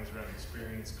design is around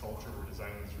experience, culture, where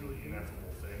designing is really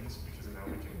ineffable things, because now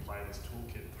we can apply this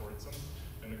toolkit towards them.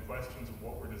 And the questions of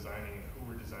what we're designing and who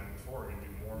we're designing for are going to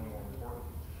be more and more important.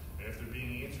 And if they're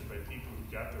being answered by people who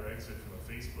got their exit from a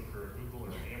Facebook or a Google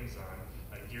or an Amazon,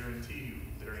 I guarantee you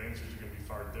their answers are going to be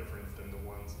far different than the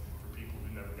ones for people who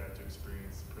never got to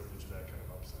experience the privilege of that kind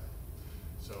of upside.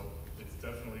 So it's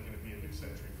definitely going to be a new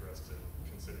century for us to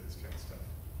consider this kind of stuff.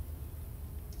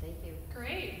 Thank you.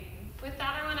 Great. With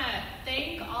that, I want to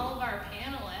thank all of our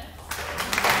panelists.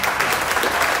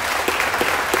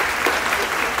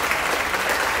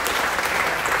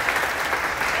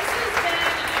 This has been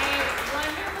a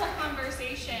wonderful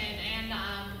conversation, and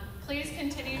please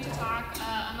continue to talk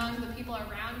among the people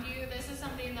around you. This is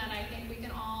something that I think we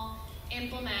can all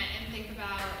implement and think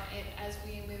about it as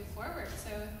we move forward. So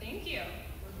thank you.